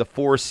 She'll be the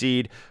 4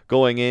 seed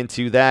going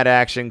into that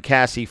action.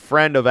 Cassie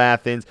Friend of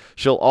Athens,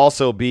 she'll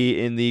also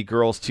be in the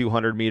girls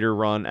 200-meter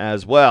run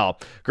as well.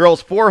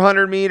 Girls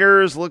 400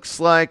 meters, looks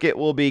like it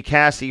will be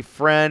Cassie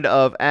Friend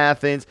of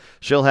Athens.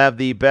 She'll have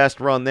the best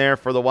run there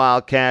for the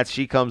Wildcats.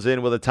 She comes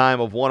in with a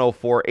time of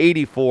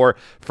 104.84.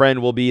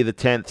 Friend will be the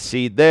 10th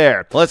seed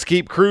there. Let's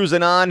keep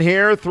cruising on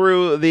here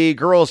through the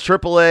girls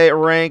AAA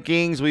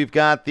rankings. We've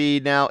got the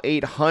now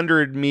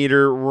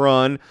 800-meter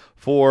run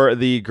for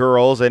the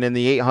girls, and in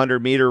the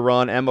 800-meter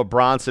run, Emma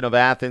Bronson of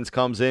Athens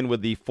comes in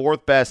with the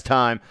 4th best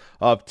time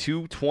of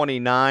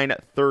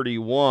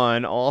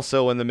 2:29.31.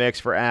 Also in the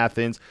mix for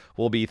Athens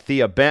will be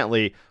Thea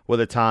Bentley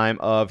with a time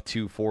of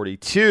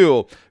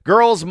 2:42.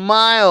 Girls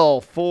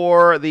mile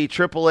for the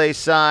AAA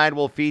side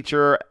will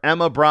feature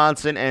Emma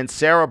Bronson and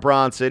Sarah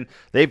Bronson.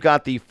 They've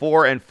got the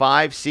 4 and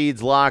 5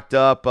 seeds locked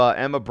up.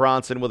 Emma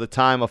Bronson with a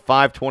time of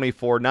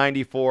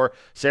 5:24.94.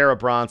 Sarah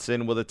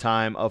Bronson with a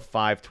time of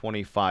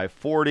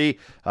 5:25.40.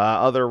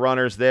 Other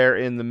runners there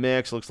in the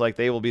mix. Looks like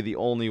they will be the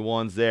only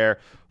ones there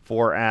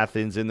for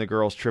Athens in the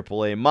girls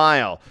AAA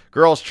mile.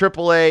 Girls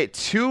AAA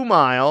 2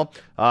 mile,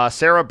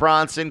 Sarah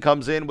Bronson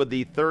comes in with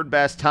the 3rd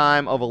best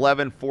time of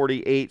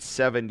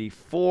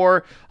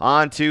 11:48.74.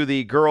 On to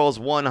the girls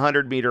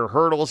 100-meter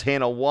hurdles.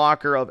 Hannah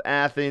Walker of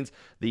Athens,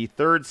 the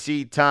 3rd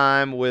seed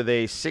time with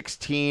a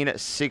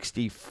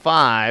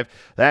 16:65.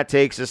 That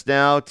takes us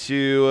now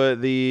to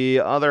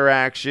the other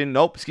action.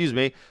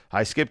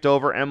 I skipped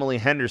over Emily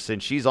Henderson.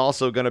 She's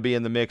also going to be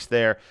in the mix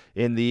there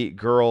in the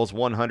girls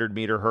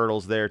 100-meter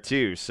hurdles there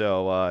too.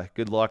 So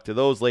good luck to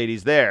those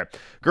ladies there.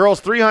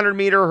 Girls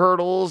 300-meter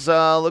hurdles,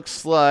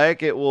 looks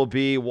like it will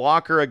be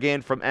Walker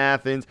again from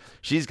Athens.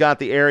 She's got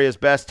the area's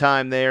best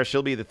time there.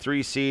 She'll be the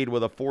 3 seed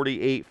with a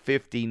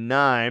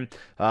 48.59.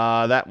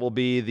 That will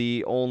be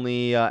the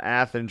only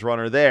Athens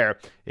runner there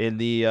in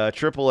the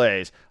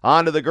AAAs.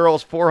 On to the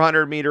girls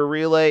 400-meter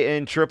relay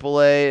in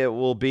AAA. It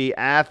will be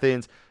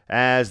Athens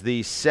as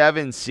the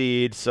 7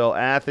 seed. So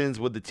Athens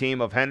with the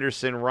team of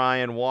Henderson,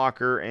 Ryan,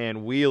 Walker,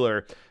 and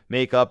Wheeler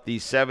make up the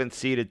 7th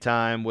seeded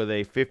time with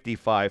a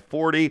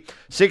 55.40.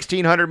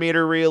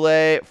 1,600-meter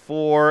relay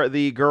for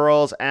the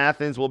girls.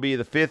 Athens will be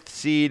the 5th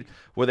seed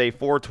with a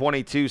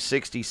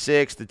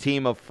 4:22.66. The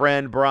team of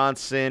Friend,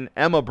 Bronson,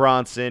 Emma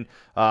Bronson,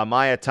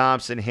 Maya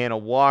Thompson, Hannah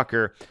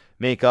Walker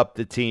make up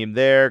the team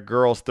there.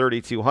 Girls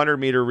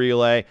 3,200-meter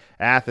relay.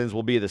 Athens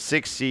will be the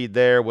 6th seed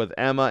there with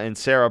Emma and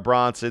Sarah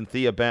Bronson,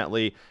 Thea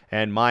Bentley,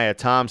 and Maya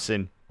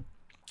Thompson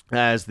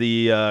as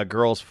the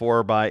girls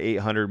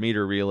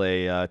 4x800-meter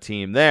relay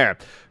team there.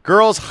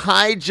 Girls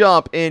high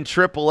jump in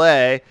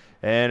AAA,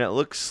 and it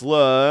looks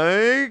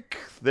like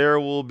there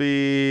will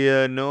be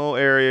no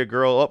area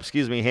girl.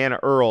 Hannah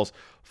Earls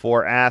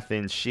for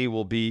Athens. She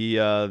will be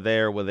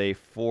there with a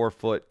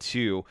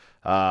 4'2"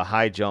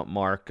 high jump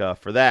mark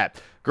for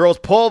that. Girls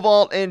pole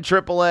vault in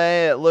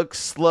AAA. It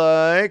looks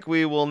like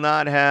we will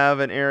not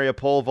have an area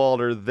pole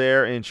vaulter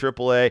there in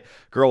AAA.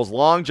 Girls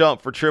long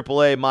jump for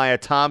AAA. Maya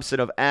Thompson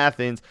of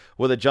Athens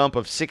with a jump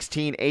of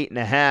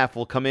 16.8.5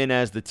 will come in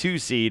as the 2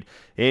 seed.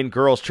 In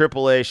girls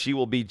AAA, she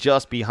will be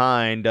just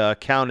behind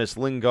Countess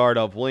Lingard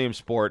of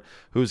Williamsport,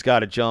 who's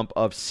got a jump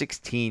of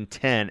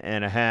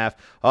 16.10.5.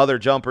 Other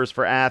jumpers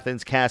for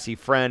Athens, Cassie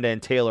Friend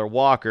and Taylor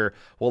Walker,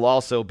 will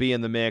also be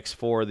in the mix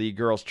for the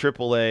girls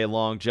AAA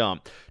long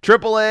jump.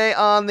 AAA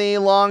on the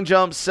long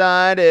jump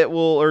side,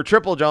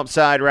 triple jump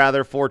side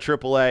rather, for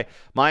AAA.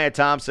 Maya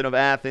Thompson of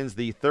Athens,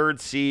 the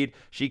 3rd seed.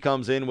 She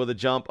comes in with a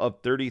jump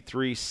of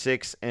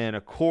 33.6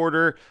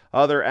 1/4.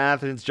 Other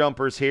Athens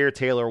jumpers here,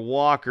 Taylor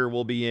Walker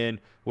will be in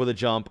with a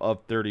jump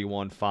of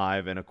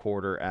 31.5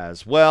 1/4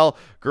 as well.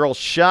 Girls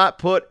shot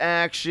put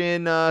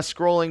action,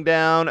 scrolling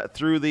down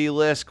through the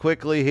list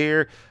quickly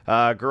here.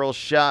 Girls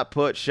shot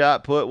put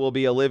will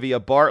be Olivia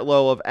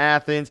Bartlow of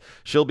Athens.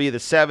 She'll be the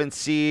 7th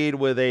seed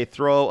with a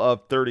throw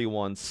of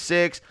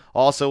 31.6.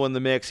 Also in the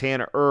mix,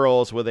 Hannah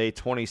Earls with a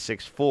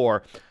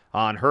 26.4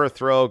 on her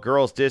throw.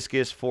 Girls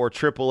discus for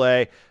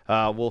AAA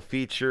will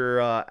feature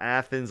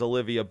Athens'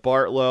 Olivia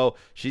Bartlow.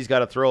 She's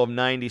got a throw of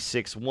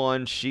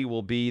 96.1. She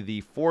will be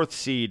the 4th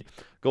seed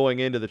going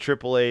into the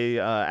AAA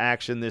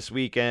action this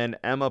weekend.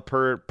 Emma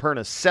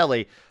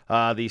Pernicelli,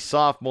 the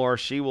sophomore,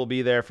 she will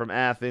be there from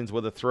Athens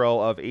with a throw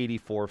of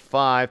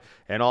 84.5.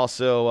 And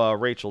also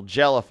Rachel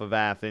Jelliff of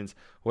Athens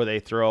with a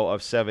throw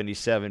of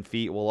 77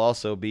 feet will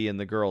also be in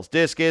the girls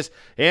discus.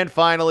 And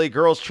finally,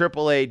 girls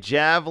AAA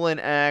javelin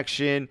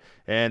action.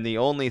 And the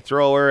only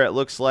thrower, it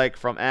looks like,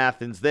 from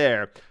Athens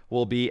there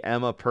will be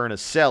Emma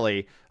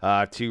Pernicelli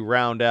to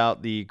round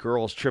out the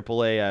girls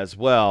AAA as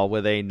well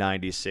with a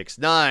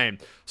 96.9.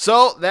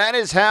 So that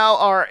is how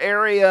our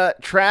area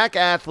track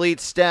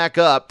athletes stack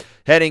up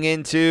heading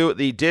into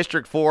the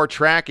District 4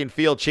 Track and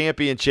Field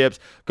Championships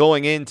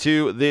going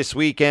into this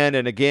weekend.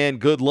 And again,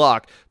 good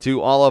luck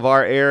to all of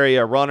our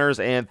area runners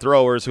and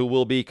throwers who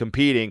will be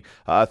competing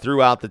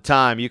throughout the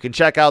time. You can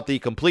check out the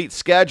complete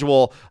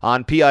schedule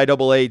on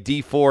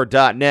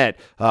PIAAD4.net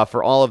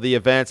for all of the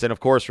events. And of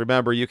course,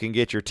 remember, you can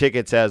get your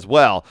tickets as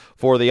well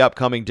for the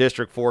upcoming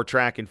District 4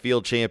 Track and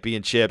Field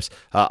Championships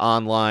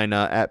online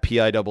at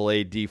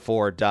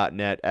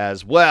PIAAD4.net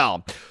as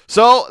well.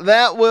 So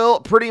that will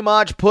pretty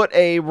much put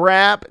a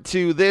wrap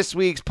to this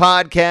week's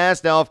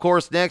podcast. Now, of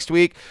course, next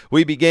week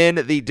we begin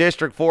the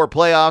District 4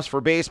 playoffs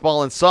for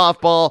baseball and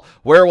softball.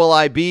 Where will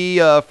I be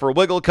for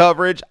Wiggle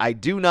coverage? I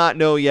do not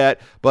know yet,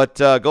 but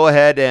go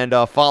ahead and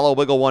follow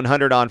Wiggle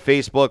 100 on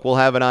Facebook. We'll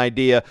have an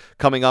idea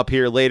coming up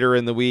here later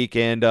in the week,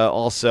 and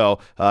also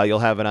you'll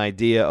have an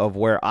idea of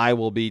where I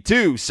will be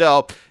too.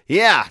 So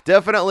yeah,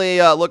 definitely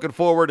looking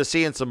forward to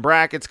seeing some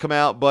brackets come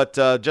out, but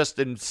just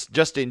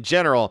in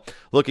general,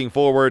 looking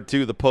forward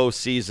to the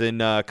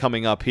postseason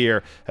coming up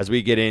here as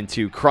we get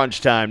into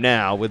crunch time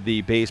now with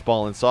the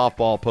baseball and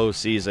softball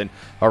postseason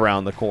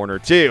around the corner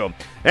too.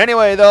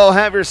 Anyway, though,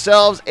 have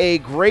yourselves a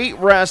great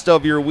rest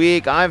of your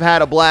week. I've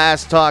had a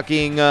blast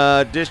talking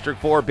District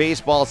 4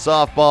 baseball,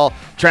 softball,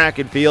 track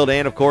and field,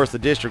 and, of course, the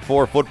District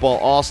 4 football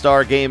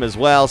all-star game as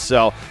well.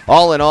 So,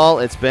 all in all,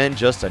 it's been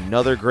just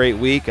another great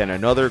week and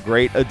another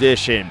great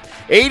edition.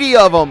 80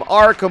 of them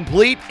are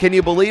complete. Can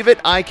you believe it?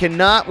 I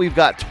cannot. We've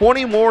got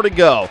 20 more to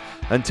go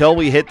until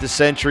we hit the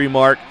century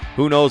mark.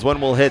 Who knows when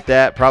we'll hit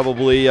that?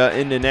 Probably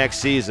into next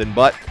season.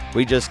 But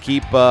we just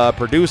keep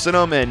producing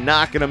them and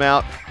knocking them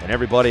out, and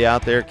everybody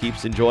out there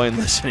keeps enjoying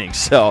listening.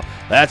 So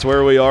that's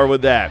where we are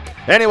with that.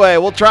 Anyway,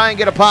 we'll try and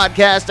get a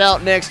podcast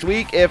out next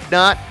week. If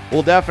not,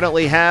 we'll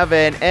definitely have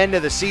an end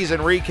of the season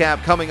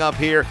recap coming up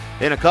here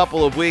in a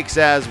couple of weeks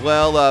as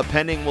well,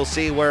 pending we'll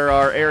see where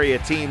our area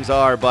teams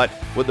are. But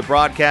with the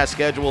broadcast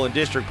schedule and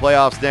district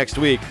playoffs next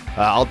week,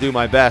 I'll do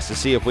my best to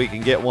see if we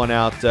can get one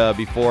out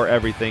before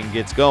everything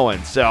gets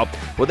going. So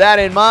with that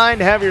in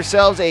mind, have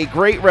yourselves a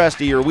great rest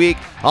of your week.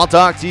 I'll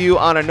talk to you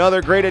on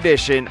another great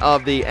edition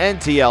of the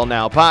NTL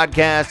Now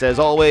podcast. As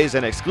always,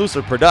 an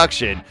exclusive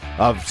production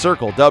of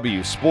Circle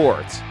W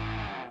Sports.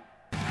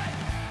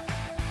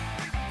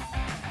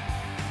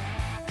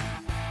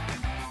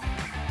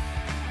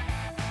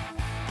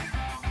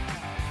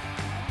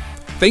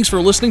 Thanks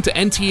for listening to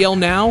NTL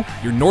Now,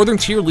 your Northern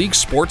Tier League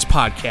sports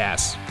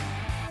podcast.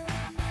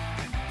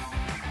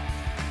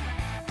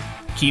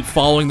 Keep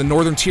following the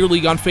Northern Tier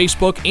League on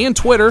Facebook and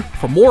Twitter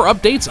for more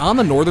updates on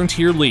the Northern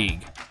Tier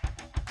League.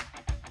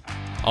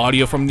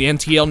 Audio from the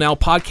NTL Now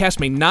podcast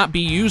may not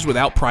be used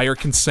without prior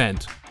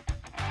consent.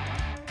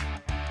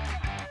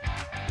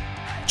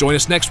 Join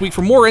us next week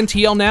for more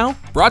NTL Now,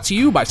 brought to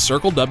you by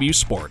Circle W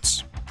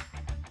Sports.